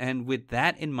with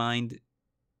that in mind,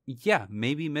 yeah,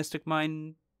 maybe Mystic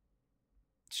Mine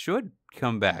should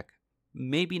come back.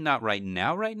 Maybe not right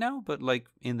now, but like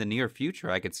in the near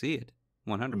future, I could see it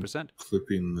 100%. I'm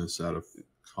clipping this out of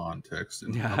context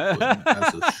and uploading it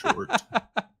as a short,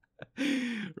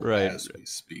 right, as we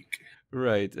speak.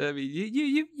 Right. I mean,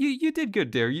 you did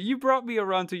good, Dare. You brought me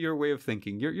around to your way of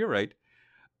thinking. You're right.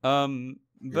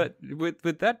 But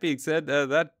with that being said,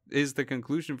 that is the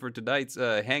conclusion for tonight's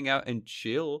Hangout and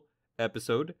Chill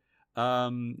episode.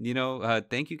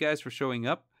 Thank you guys for showing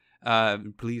up.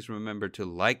 Please remember to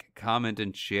like, comment,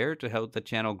 and share to help the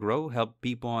channel grow, help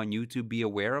people on YouTube be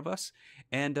aware of us.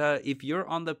 And if you're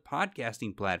on the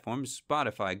podcasting platforms,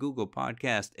 Spotify, Google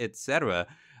Podcast, etc.,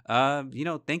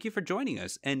 thank you for joining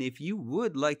us. And if you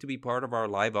would like to be part of our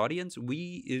live audience,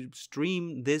 we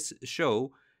stream this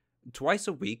show twice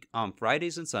a week on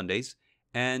Fridays and Sundays.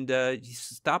 And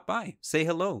stop by, say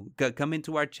hello, come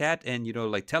into our chat, and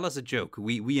tell us a joke.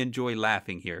 We enjoy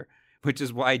laughing here, which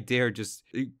is why Dare just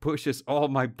pushes all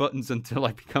my buttons until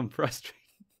I become frustrated.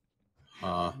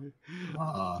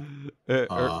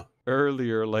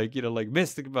 Earlier, like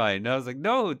Mystic Mine, I was like,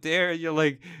 no, Dare, you're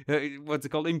like, what's it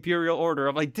called, Imperial Order.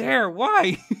 I'm like, Dare,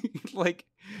 why? Like,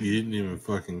 you didn't even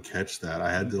fucking catch that.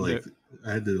 I had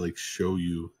to show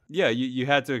you. Yeah, you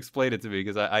had to explain it to me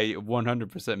because I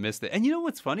 100% missed it. And you know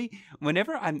what's funny?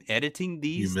 Whenever I'm editing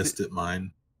these, you missed it,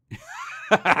 mine.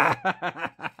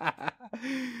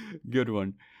 Good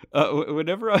one.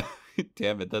 Whenever I,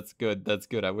 damn it, that's good. That's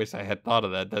good. I wish I had thought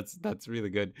of that. That's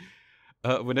really good.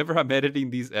 Whenever I'm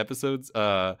editing these episodes,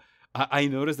 I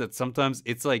notice that sometimes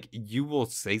it's like you will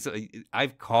say something.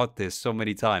 I've caught this so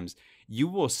many times. You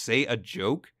will say a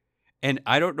joke, and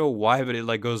I don't know why, but it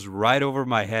like goes right over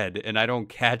my head, and I don't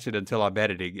catch it until I'm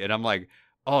editing, and I'm like,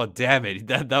 oh damn it,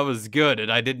 that was good,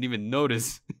 and I didn't even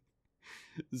notice.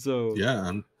 So yeah,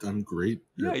 I'm great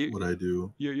at what I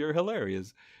do. You're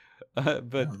hilarious.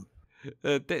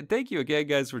 Thank you again,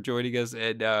 guys, for joining us,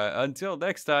 and until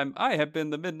next time, I have been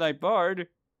the Midnight Bard.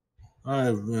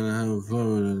 I've been having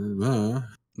fun.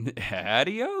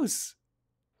 Adios.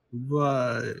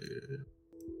 Bye.